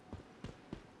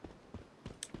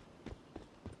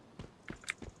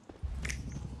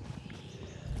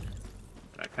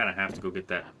 I kind of have to go get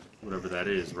that, whatever that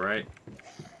is, right?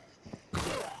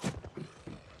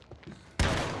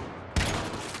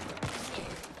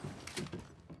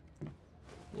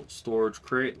 Little storage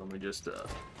crate. Let me just,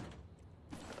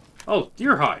 Oh,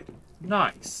 deer hide.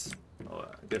 Nice. Oh,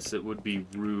 I guess it would be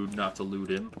rude not to loot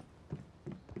him.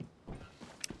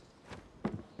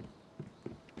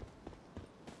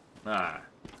 Ah.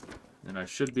 And I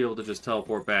should be able to just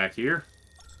teleport back here.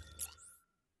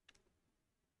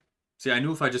 See, I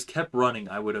knew if I just kept running,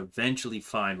 I would eventually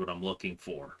find what I'm looking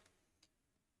for.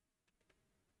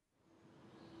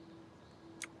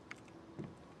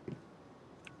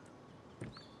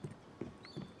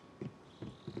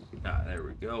 Ah, there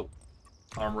we go.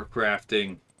 Armor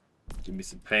crafting. Give me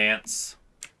some pants.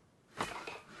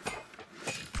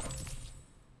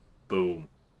 Boom.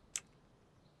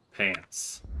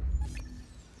 pants.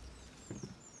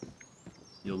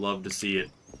 You'll love to see it.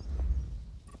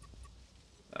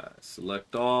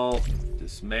 Select all,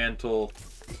 dismantle.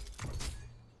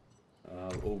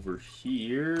 Over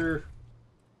here,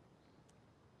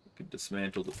 you can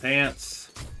dismantle the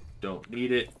pants. Don't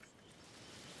need it.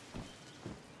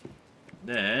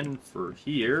 Then for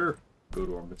here, go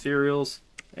to our materials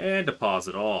and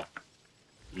deposit all.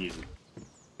 Easy.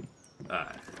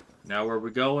 Alright, now where are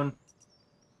we going?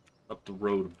 Up the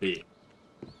road a bit.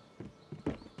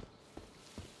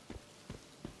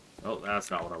 Oh,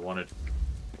 that's not what I wanted.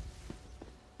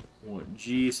 I want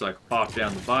G so I can pop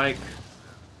down the bike.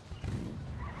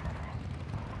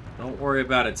 Don't worry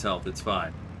about its health, it's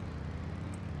fine.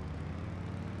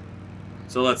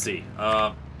 So let's see.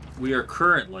 We are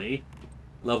currently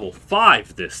level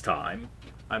 5 this time.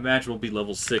 I imagine we'll be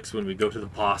level 6 when we go to the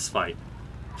boss fight.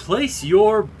 Place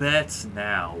your bets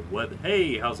now. What?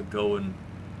 Hey, how's it going?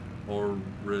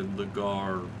 Orialgar.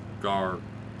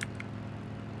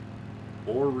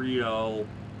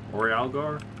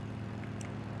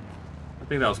 I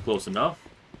think that was close enough.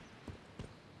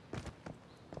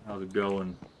 How's it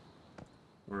going?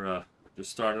 We're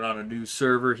just started on a new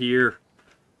server here.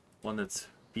 One that's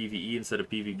PvE instead of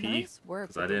PvP. Nice work.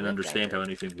 Because I didn't understand how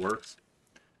anything works.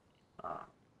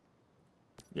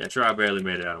 Yeah, sure, I barely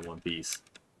made it out of one piece.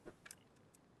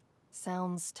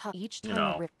 Sounds tough. Each time You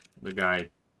know, the guy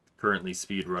currently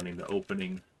speedrunning the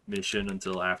opening mission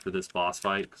until after this boss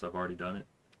fight, because I've already done it.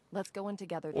 Let's go in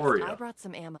together. Oreo. I brought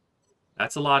some ammo.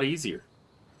 That's a lot easier.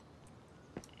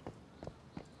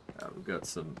 We've got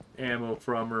some ammo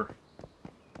from her.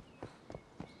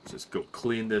 Just go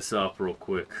clean this up real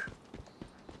quick.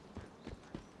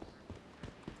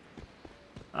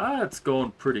 It's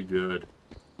going pretty good.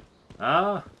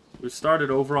 We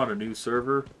started over on a new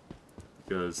server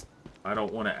because I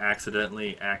don't want to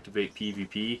accidentally activate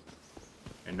PvP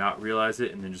and not realize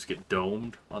it and then just get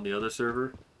domed on the other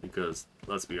server. Because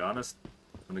let's be honest,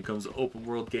 when it comes to open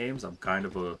world games, I'm kind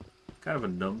of a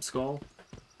numbskull.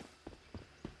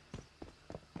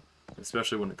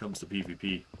 Especially when it comes to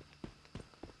PvP.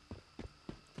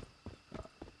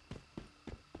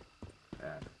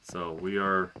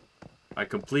 So I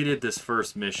completed this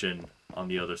first mission on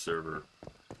the other server.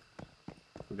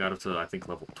 We got up to, I think,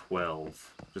 level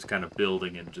 12. Just kind of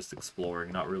building and just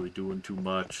exploring, not really doing too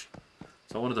much.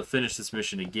 So I wanted to finish this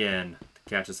mission again to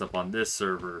catch us up on this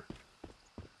server.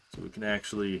 So we can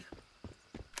actually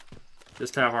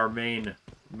just have our main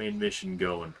mission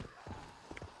going.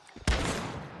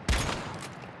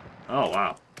 Oh,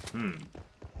 wow.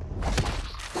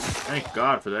 Thank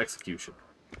God for the execution.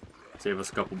 Save us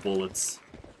a couple bullets.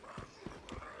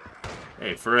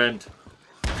 Hey, friend.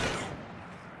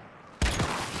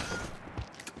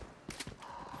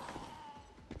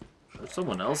 There's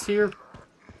someone else here?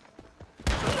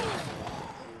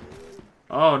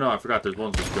 Oh, no, I forgot there's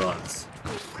ones with guns.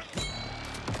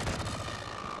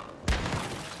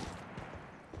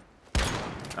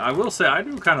 I will say, I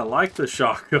do kind of like the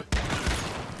shotgun.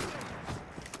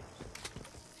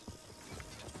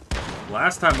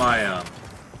 Last time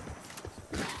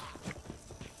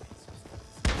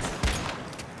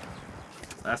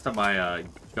I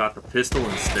got the pistol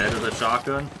instead of the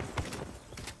shotgun.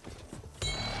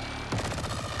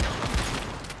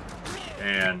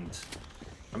 And,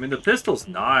 I mean, the pistol's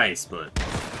nice, but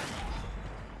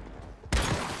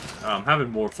I'm having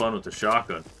more fun with the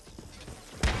shotgun.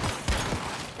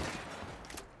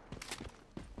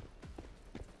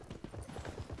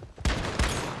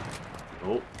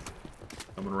 Oh,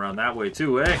 coming around that way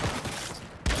too, eh?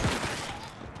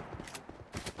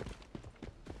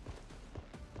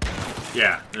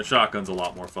 Yeah, the shotgun's a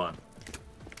lot more fun.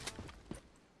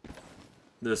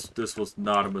 This was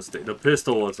not a mistake. The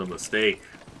pistol was a mistake.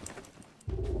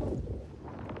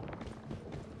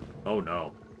 Oh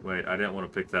no. Wait, I didn't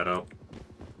want to pick that up.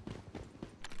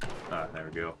 Ah, there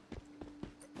we go.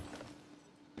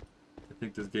 I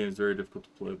think this game is very difficult to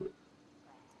play, but...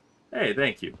 Hey,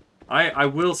 thank you. I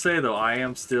will say, though, I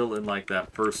am still in, like,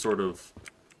 that first sort of...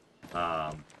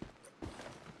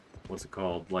 what's it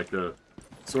called? Like, the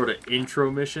sort of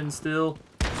intro mission still.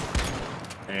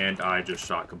 And I just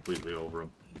shot completely over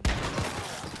him.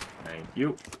 Thank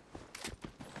you.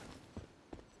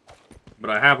 But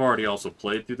I have already also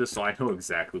played through this, so I know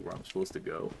exactly where I'm supposed to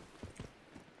go.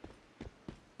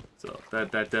 So,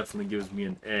 that definitely gives me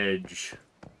an edge.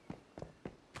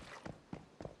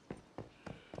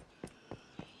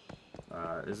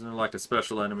 Isn't there like a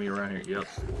special enemy around here? Yep.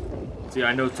 See,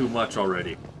 I know too much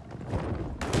already.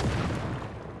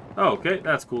 Oh, okay,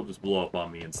 that's cool. Just blow up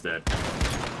on me instead.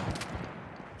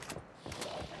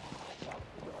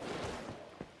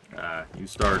 You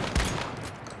start.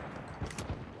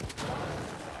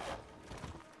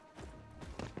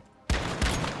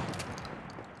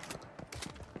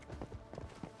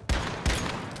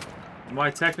 Am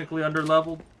I technically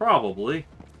underleveled? Probably.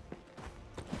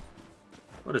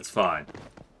 But it's fine.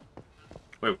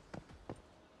 Wait.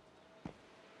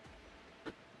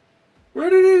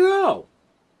 Where did he go?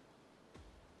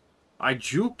 I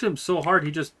juked him so hard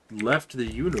he just left the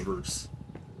universe.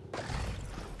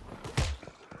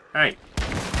 Hey.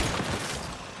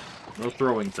 No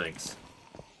throwing things.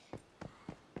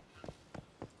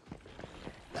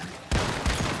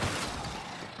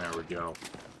 There we go.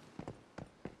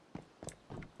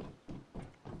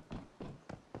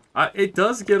 It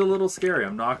does get a little scary,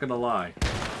 I'm not gonna lie.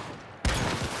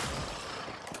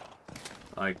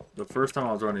 Like, the first time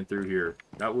I was running through here,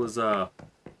 that was,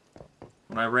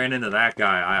 when I ran into that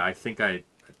guy, I think I,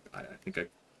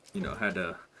 you know, had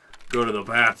to go to the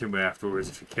bathroom afterwards,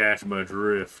 if you catch my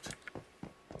drift.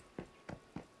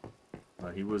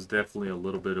 He was definitely a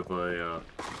little bit of a,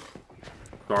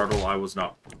 startle. I was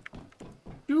not.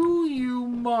 Do you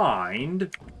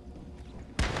mind?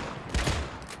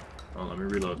 Oh, let me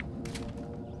reload.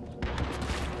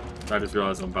 I just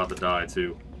realized I'm about to die,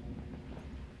 too.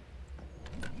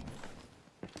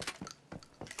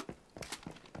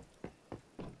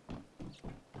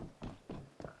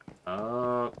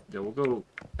 Yeah, we'll go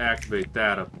activate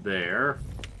that up there.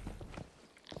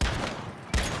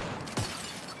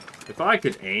 If I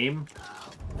could aim,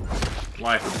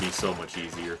 life would be so much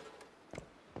easier.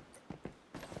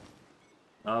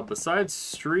 Besides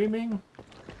streaming...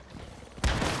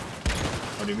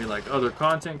 What do you mean, like other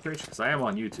content creation? Because I am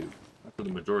on YouTube. That's where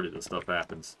the majority of this stuff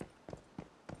happens.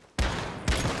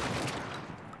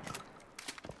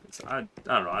 I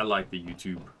don't know, I like the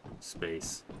YouTube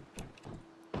space.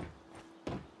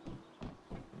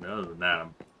 And other than that,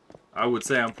 I would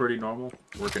say I'm pretty normal.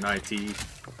 Work in IT.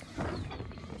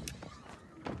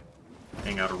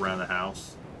 Hang out around the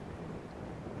house.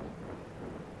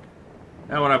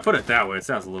 Now, when I put it that way, it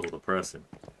sounds a little depressing.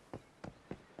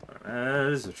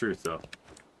 This is the truth, though.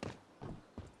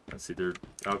 Let's see,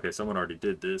 okay, someone already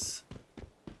did this.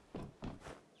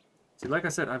 See, like I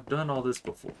said, I've done all this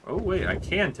before. Oh, wait, I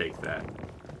can take that.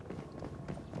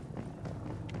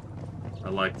 I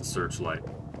like the searchlight.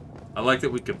 I like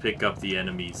that we could pick up the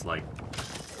enemies, like,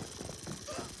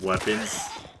 weapons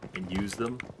and use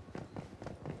them.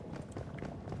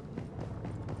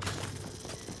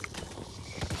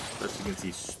 Especially against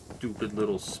these stupid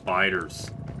little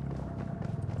spiders.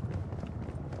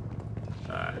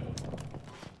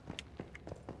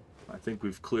 I think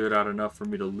we've cleared out enough for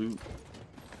me to loot.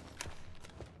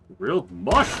 Real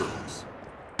mushrooms.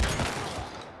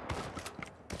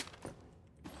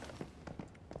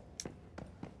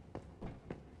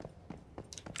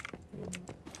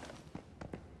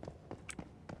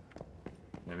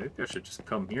 Yeah, maybe I should just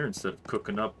come here instead of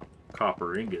cooking up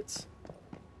copper ingots.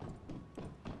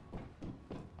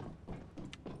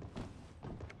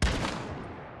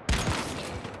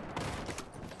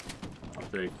 I'll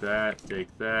take that,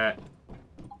 take that.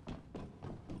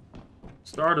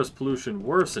 Stardust pollution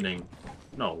worsening?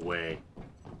 No way.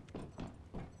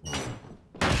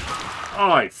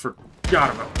 Oh, I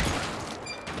forgot about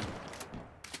that.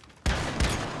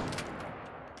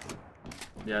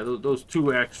 Yeah, those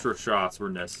 2 extra shots were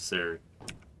necessary.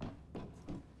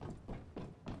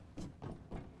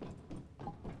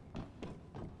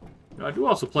 You know, I do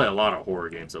also play a lot of horror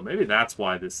games, so maybe that's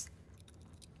why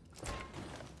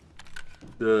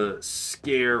the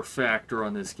scare factor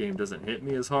on this game doesn't hit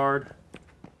me as hard.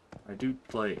 I do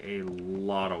play a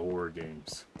lot of horror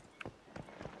games.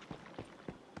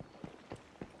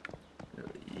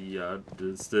 Yeah,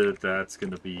 that's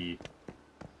gonna be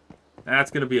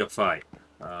a fight.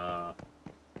 You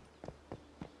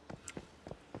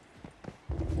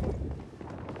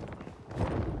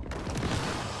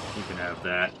can have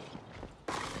that.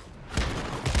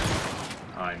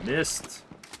 I missed.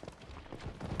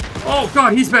 Oh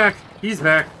God, he's back! He's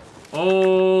back!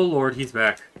 Oh Lord, he's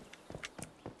back.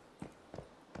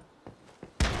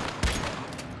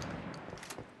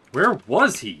 Where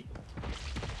was he?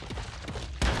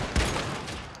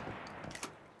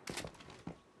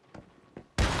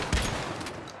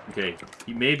 Okay,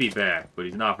 he may be back, but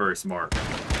he's not very smart.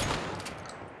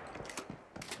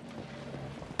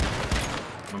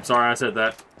 I'm sorry I said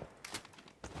that.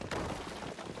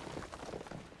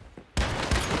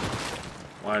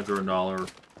 Why is there a dollar?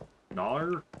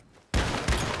 Dollar?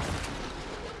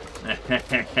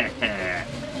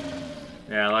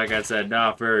 Yeah, like I said,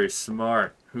 not very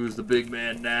smart. Who's the big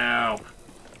man now?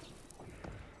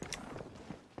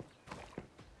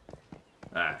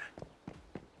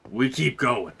 We keep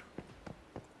going.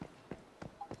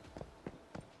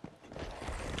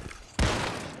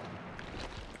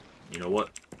 You know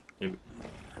what? Maybe.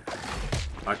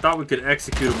 I thought we could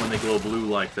execute them when they glow blue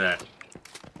like that.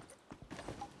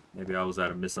 Maybe I was at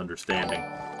a misunderstanding.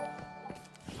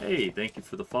 Hey, thank you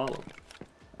for the follow.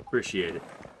 Appreciate it.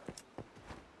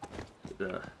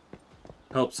 It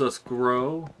helps us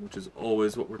grow, which is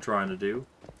always what we're trying to do.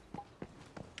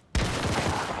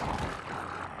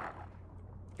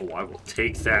 Oh, I will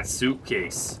take that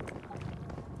suitcase.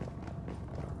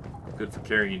 Good for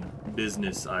carrying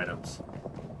business items.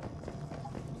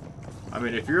 I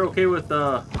mean, if you're okay with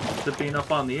it being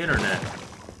up on the internet,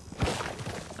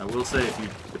 I will say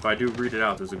if I do read it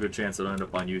out, there's a good chance it'll end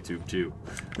up on YouTube too.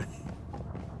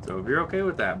 So if you're okay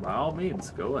with that, by all means,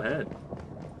 go ahead.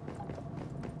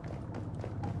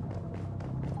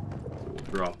 So we'll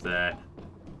drop that.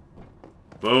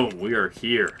 Boom, we are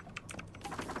here.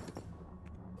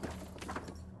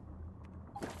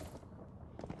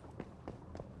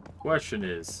 Question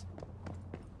is,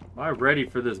 am I ready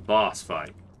for this boss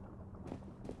fight?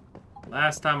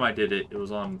 Last time I did it, it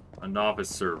was on a novice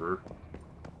server.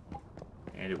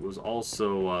 And it was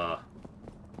also,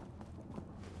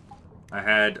 I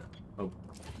had a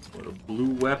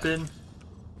blue weapon.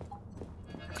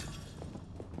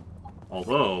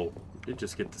 Although, I did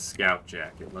just get the scout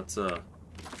jacket. Let's, we'll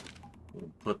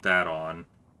put that on.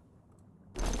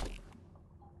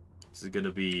 This is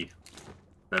gonna be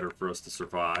better for us to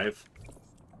survive.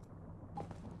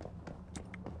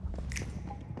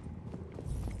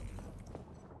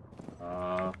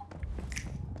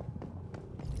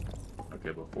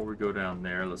 Okay, before we go down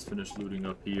there, let's finish looting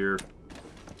up here.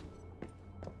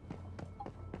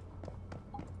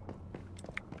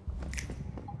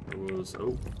 There was,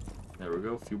 oh, there we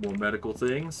go, a few more medical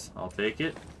things. I'll take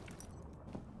it.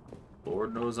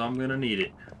 Lord knows I'm gonna need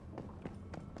it.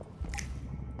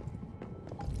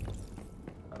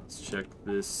 Let's check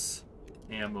this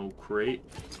ammo crate.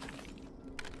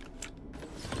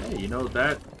 Hey, you know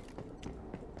that?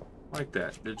 I like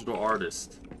that, digital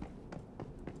artist.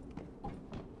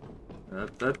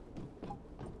 That.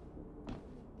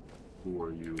 Who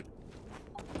are you?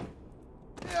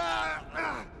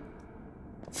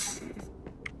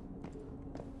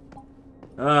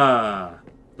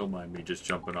 Don't mind me just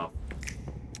jumping off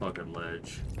fucking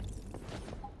ledge.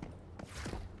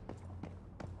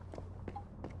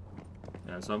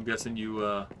 Yeah, so I'm guessing you,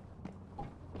 if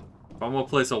I'm gonna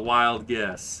place a wild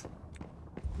guess,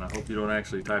 and I hope you don't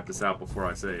actually type this out before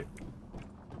I say it.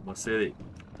 I'm gonna say that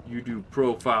you do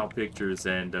profile pictures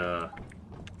and,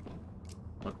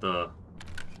 whatever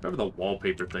the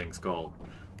wallpaper thing's called.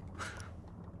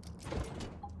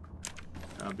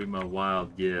 That'll be my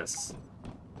wild guess.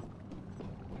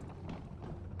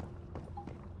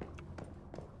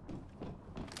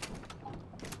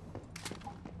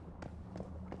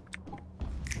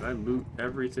 Did I loot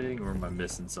everything, or am I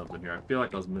missing something here? I feel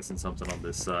like I was missing something on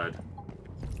this side.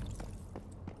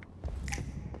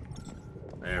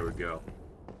 There we go.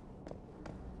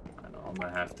 I know, I'm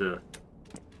gonna have to...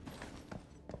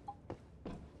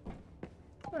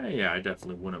 Yeah, I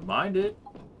definitely wouldn't mind it.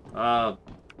 I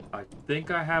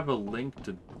think I have a link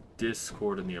to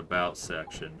Discord in the About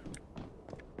section.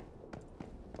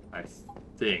 I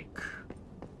think.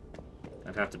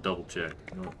 I'd have to double check.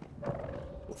 You know,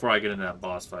 before I get into that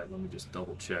boss fight, let me just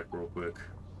double check real quick.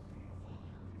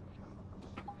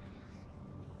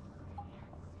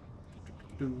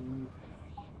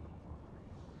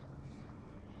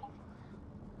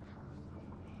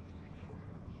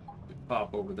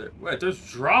 Pop over there. Wait, there's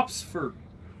drops for...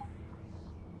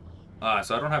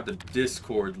 so I don't have the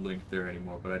Discord link there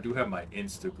anymore, but I do have my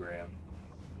Instagram.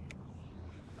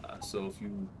 So if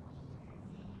you...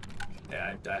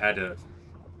 Yeah, I had to...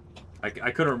 I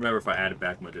couldn't remember if I added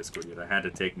back my Discord yet. I had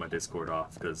to take my Discord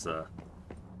off because I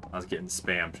was getting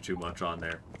spammed too much on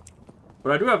there.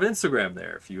 But I do have Instagram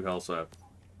there if you also have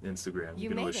Instagram. You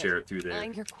can always share it through there.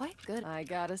 You're quite good, I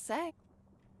gotta say.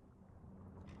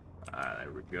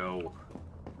 There we go.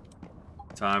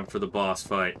 Time for the boss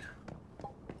fight.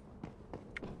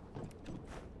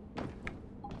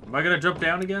 Am I gonna jump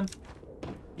down again?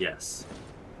 Yes.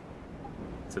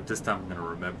 Except this time I'm gonna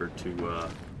remember to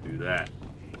do that.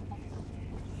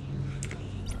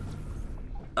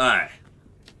 Alright.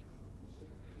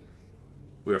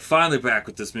 We are finally back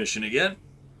with this mission again.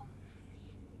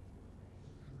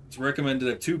 It's recommended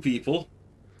of 2 people.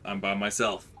 I'm by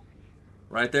myself.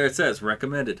 Right there it says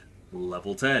recommended.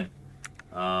 Level 10.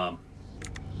 I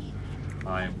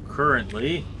am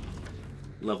currently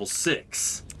level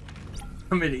 6.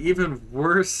 I mean, even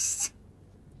worse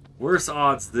Worse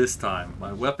odds this time.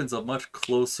 My weapon's a much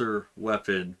closer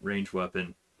weapon, range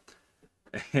weapon.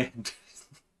 And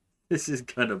this is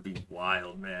gonna be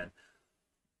wild, man.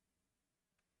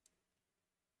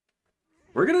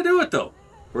 We're gonna do it though.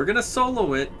 We're gonna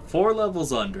solo it 4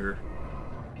 levels under.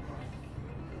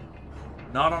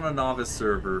 Not on a novice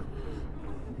server.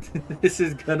 This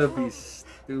is gonna be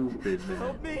stupid, man.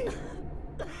 Help me!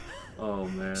 Oh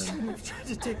man. Shouldn't have tried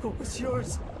to take what was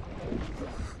yours.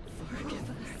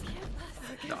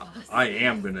 I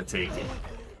am gonna take it.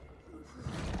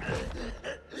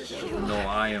 No,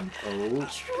 I am. Oh.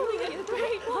 Truly a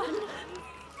great one.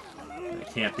 It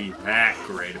can't be that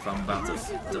great if I'm about to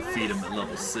defeat him at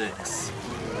level 6.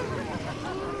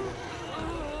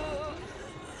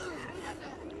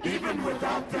 Even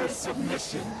without their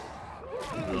submission.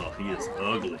 Oh, he is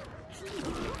ugly.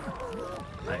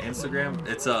 My Instagram,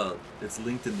 it's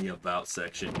linked in the about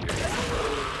section here.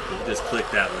 You just click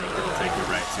that link, it'll take you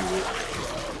right to it.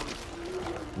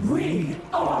 We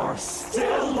are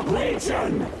still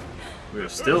Legion! We are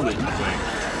still Legion. Wait,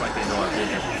 it's like they know I've been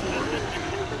here before.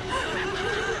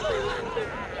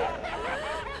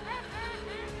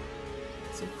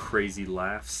 Some crazy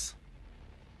laughs.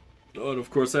 Oh, and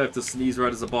of course I have to sneeze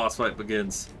right as the boss fight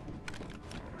begins.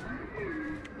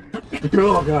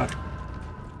 Oh god.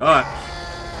 Alright.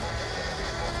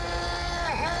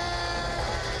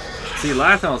 See,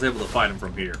 last time I was able to fight him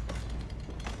from here.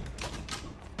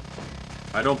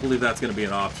 I don't believe that's going to be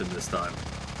an option this time.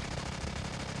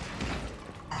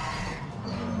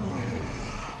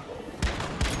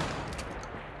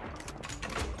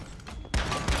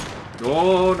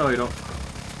 Oh, no, you don't.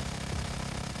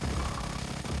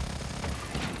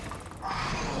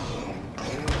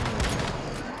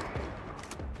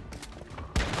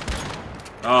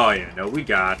 Oh, yeah, no, we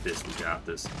got this, we got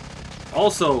this.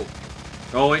 Also,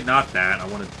 oh, wait, not that. I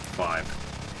wanted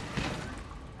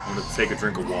 5. I wanted to take a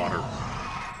drink of water.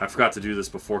 I forgot to do this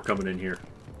before coming in here.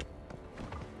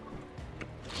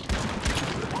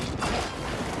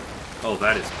 Oh,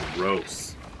 that is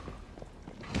gross.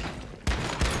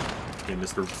 Okay,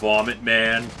 Mr. Vomit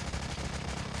Man.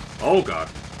 Oh, God.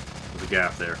 There's a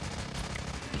gap there.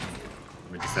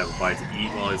 Let me just have a bite to eat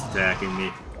while he's attacking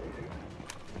me.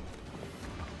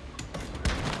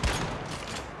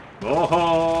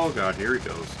 Oh, God, here he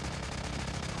goes.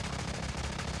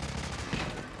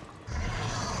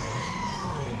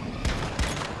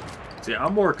 See,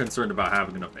 I'm more concerned about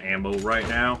having enough ammo right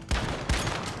now.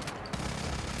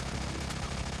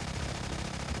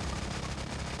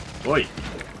 Oi!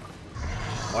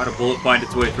 Why'd a bullet find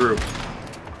its way through?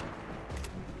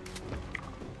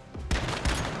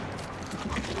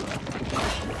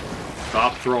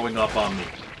 Stop throwing up on me.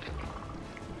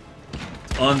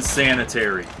 It's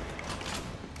unsanitary.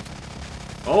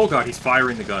 Oh god, he's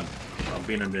firing the gun. I'm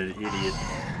being an idiot.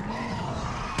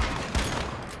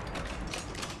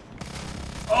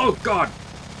 Oh god!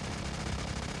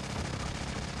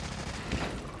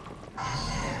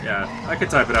 Yeah, I could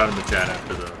type it out in the chat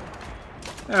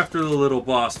after the little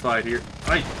boss fight here.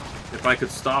 If I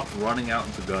could stop running out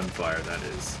into gunfire, that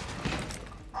is.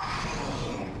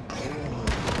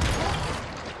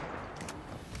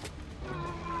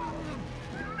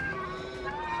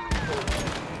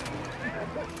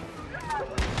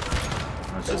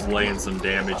 Let's just lay in some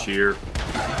damage here.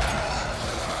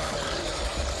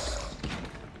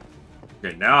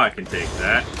 Okay, now I can take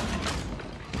that.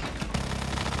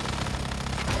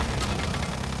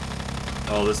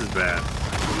 Oh, this is bad.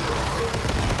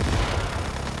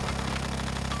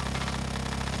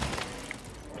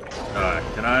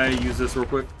 Can I use this real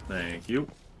quick? Thank you.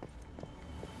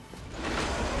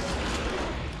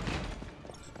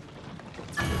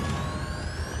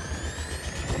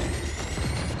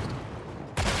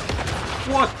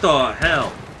 What the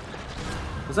hell?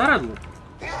 Was that a...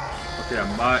 Okay,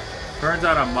 I might... Turns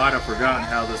out I might have forgotten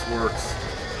how this works.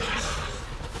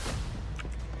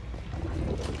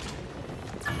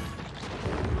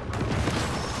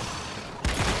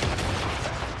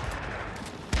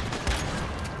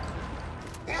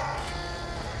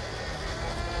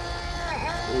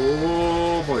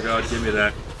 Oh my god, give me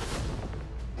that.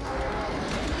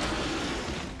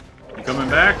 You coming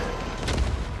back?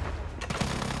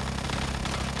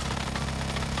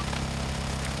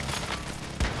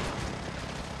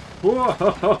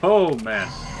 Whoa, man.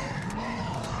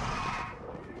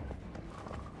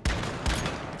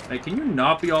 Hey, can you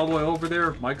not be all the way over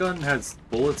there? My gun has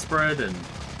bullet spread and...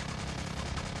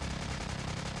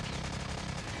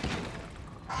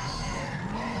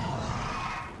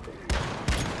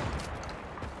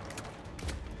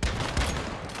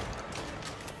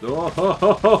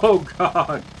 Oh,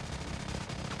 God.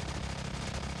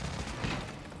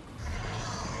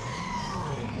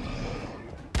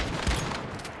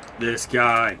 This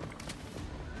guy.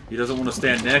 He doesn't want to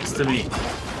stand next to me.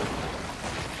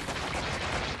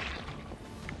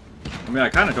 I mean, I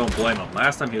kind of don't blame him.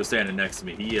 Last time he was standing next to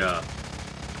me,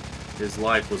 his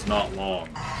life was not long.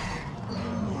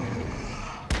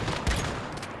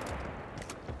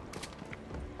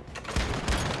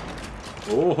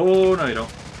 Oh, no you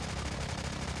don't.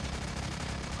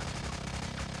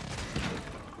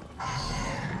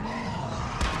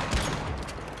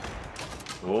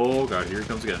 Oh god, here he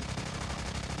comes again.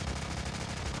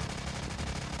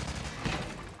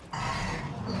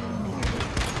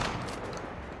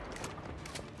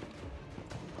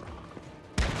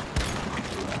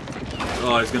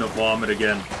 Oh, he's gonna vomit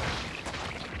again.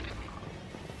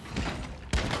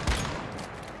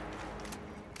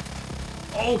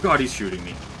 Oh god, he's shooting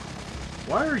me.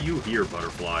 Why are you here,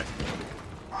 butterfly?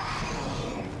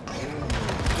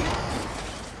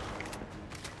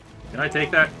 Can I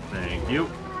take that? Thank you.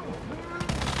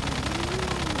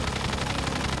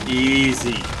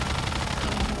 Easy.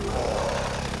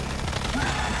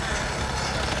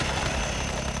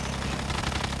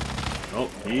 Oh,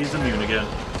 he's immune again.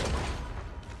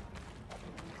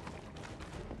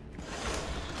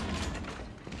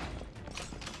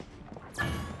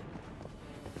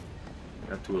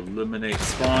 Got to eliminate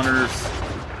spawners.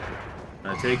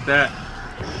 Can I take that?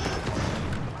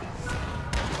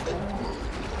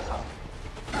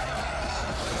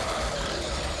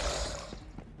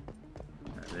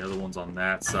 The other one's on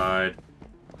that side.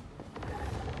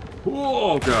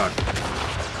 Oh god.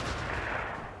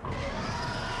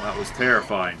 That was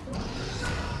terrifying.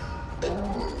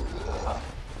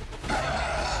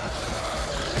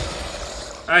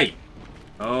 Hey!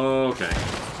 Okay.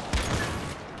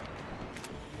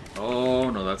 Oh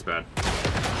no, that's bad.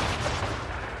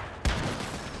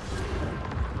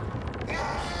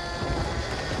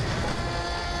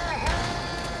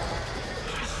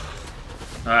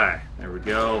 Alright, there we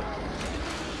go.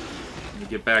 Let me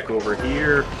get back over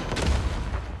here.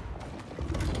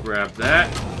 Grab that.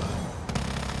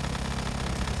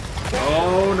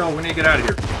 Oh no, we need to get out of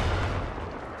here.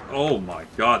 Oh my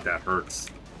god, that hurts.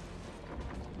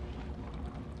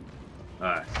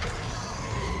 Alright.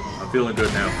 I'm feeling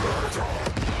good now.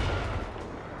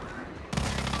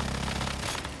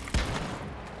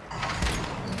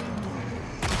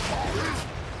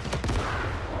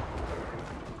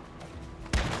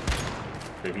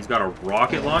 Okay, he's got a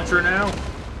rocket launcher now?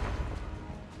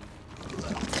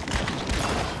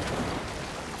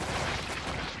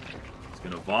 He's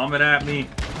gonna vomit at me.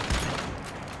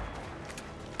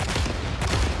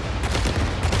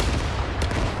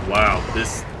 Wow,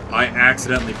 this... I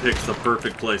accidentally picked the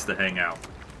perfect place to hang out.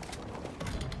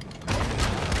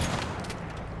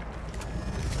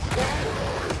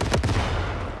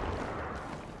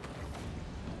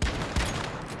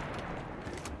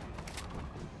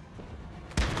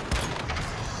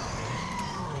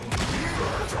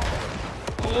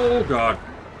 Oh god.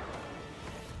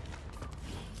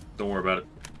 Don't worry about it.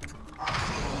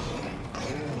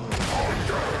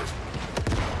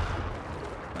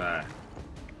 Alright.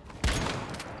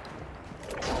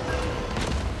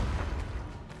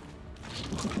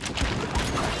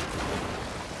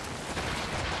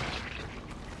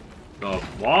 The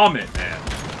vomit, man.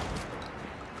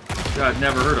 God,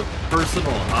 never heard of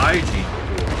personal hygiene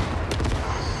before.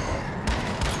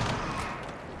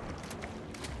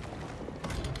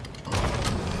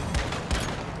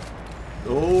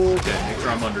 Okay, make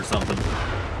sure I'm under something.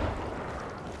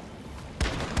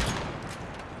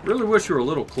 Really wish you were a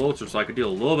little closer so I could deal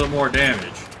a little bit more damage.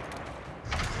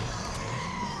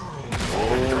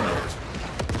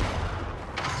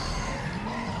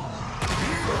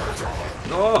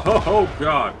 Oh,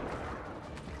 God.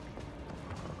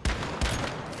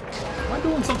 Am I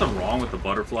doing something wrong with the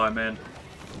butterfly, man?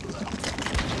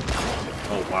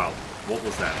 Oh, wow. What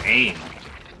was that aim?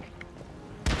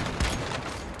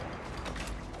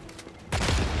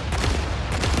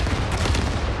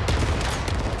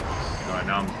 Alright,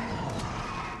 now I'm...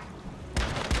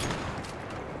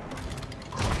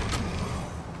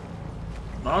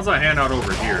 As long as I hand out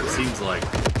over here, it seems like...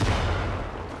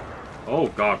 Oh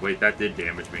god, wait, that did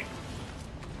damage me.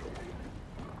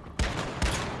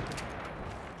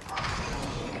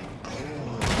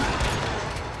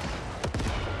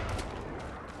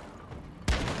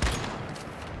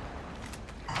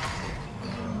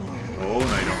 Oh,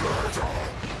 no you don't.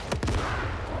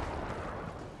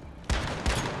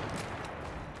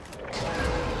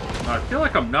 I feel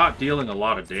like I'm not dealing a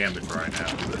lot of damage right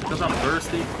now. Because I'm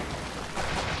thirsty?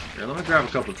 Here, let me grab a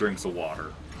couple drinks of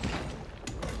water.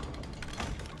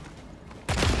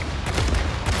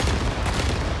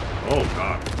 Oh,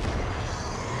 God.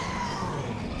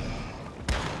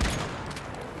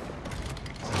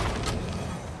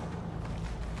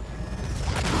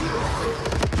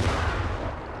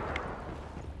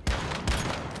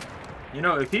 You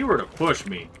know, if he were to push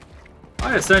me,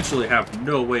 I essentially have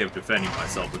no way of defending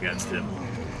myself against him.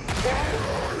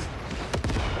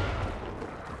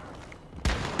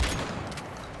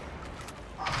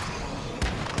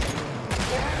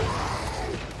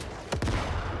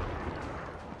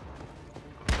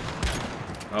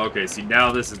 Okay, see,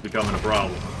 now this is becoming a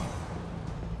problem.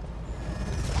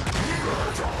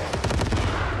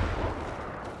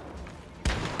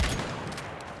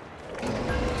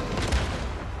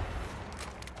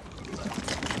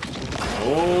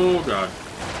 Oh, God.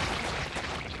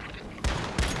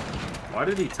 Why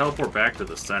did he teleport back to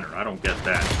the center? I don't get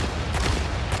that.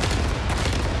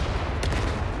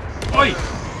 Oi!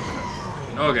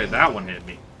 Okay, that one hit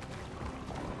me.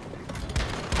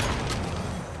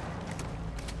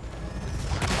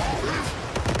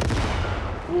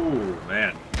 Ooh,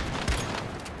 man.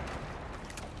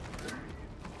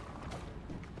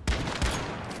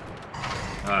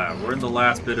 Alright, we're in the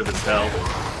last bit of his health.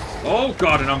 Oh,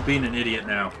 God, and I'm being an idiot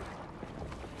now.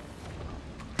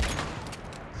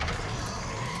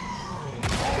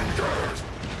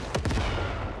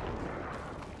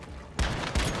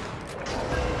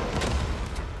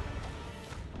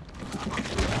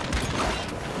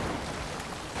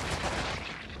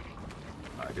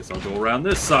 I guess I'll go around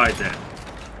this side then.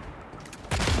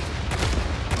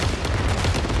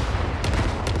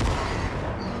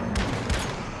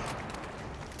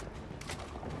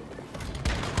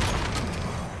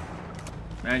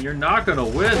 Man, you're not gonna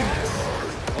win this.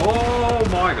 Oh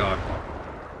my God.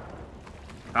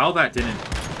 How that didn't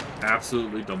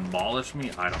absolutely demolish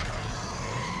me, I don't know.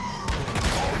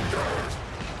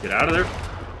 Get out of there.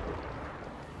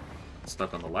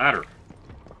 Stuck on the ladder.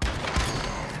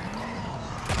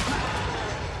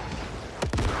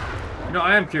 You know,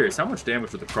 I am curious, how much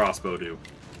damage would the crossbow do?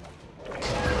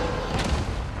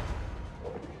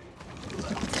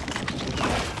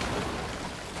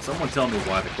 Someone tell me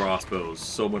why the crossbow is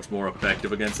so much more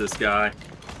effective against this guy.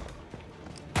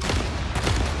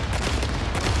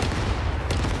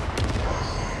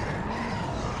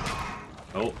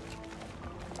 Oh.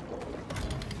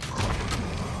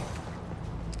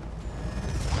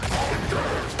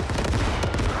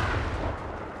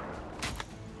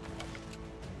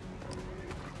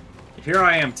 Here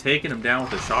I am taking him down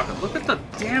with a shotgun. Look at the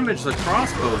damage the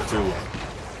crossbow's doing.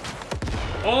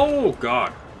 Oh,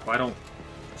 God. If I don't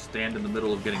stand in the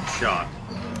middle of getting shot.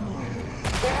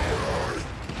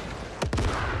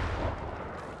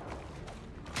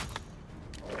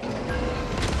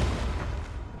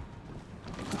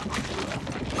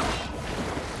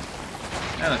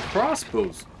 And the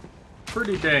crossbow's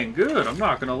pretty dang good, I'm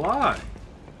not gonna lie.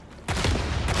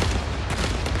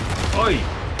 Oi!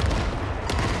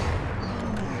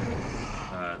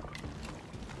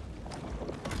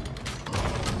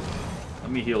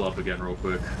 Let me heal up again real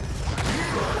quick.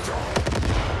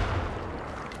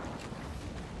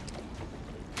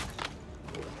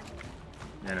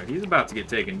 You know, he's about to get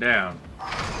taken down.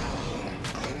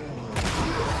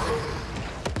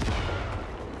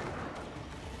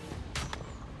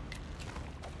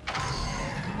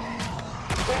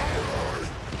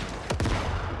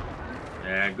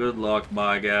 Yeah, good luck,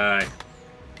 my guy.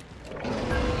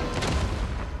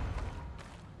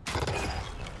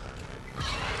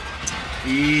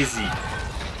 Easy.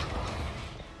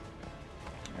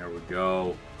 There we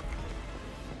go.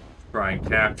 Try and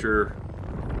capture.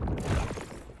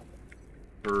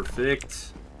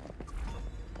 Perfect.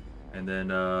 And then,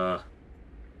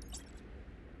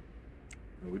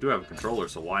 we do have a controller,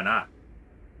 so why not?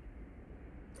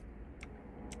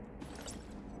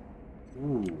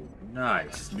 Ooh,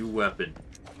 nice. New weapon.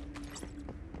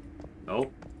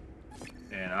 Nope.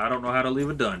 And I don't know how to leave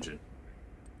a dungeon.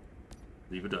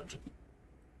 Leave a dungeon.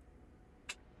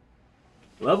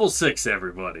 Level 6,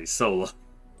 everybody. Solo.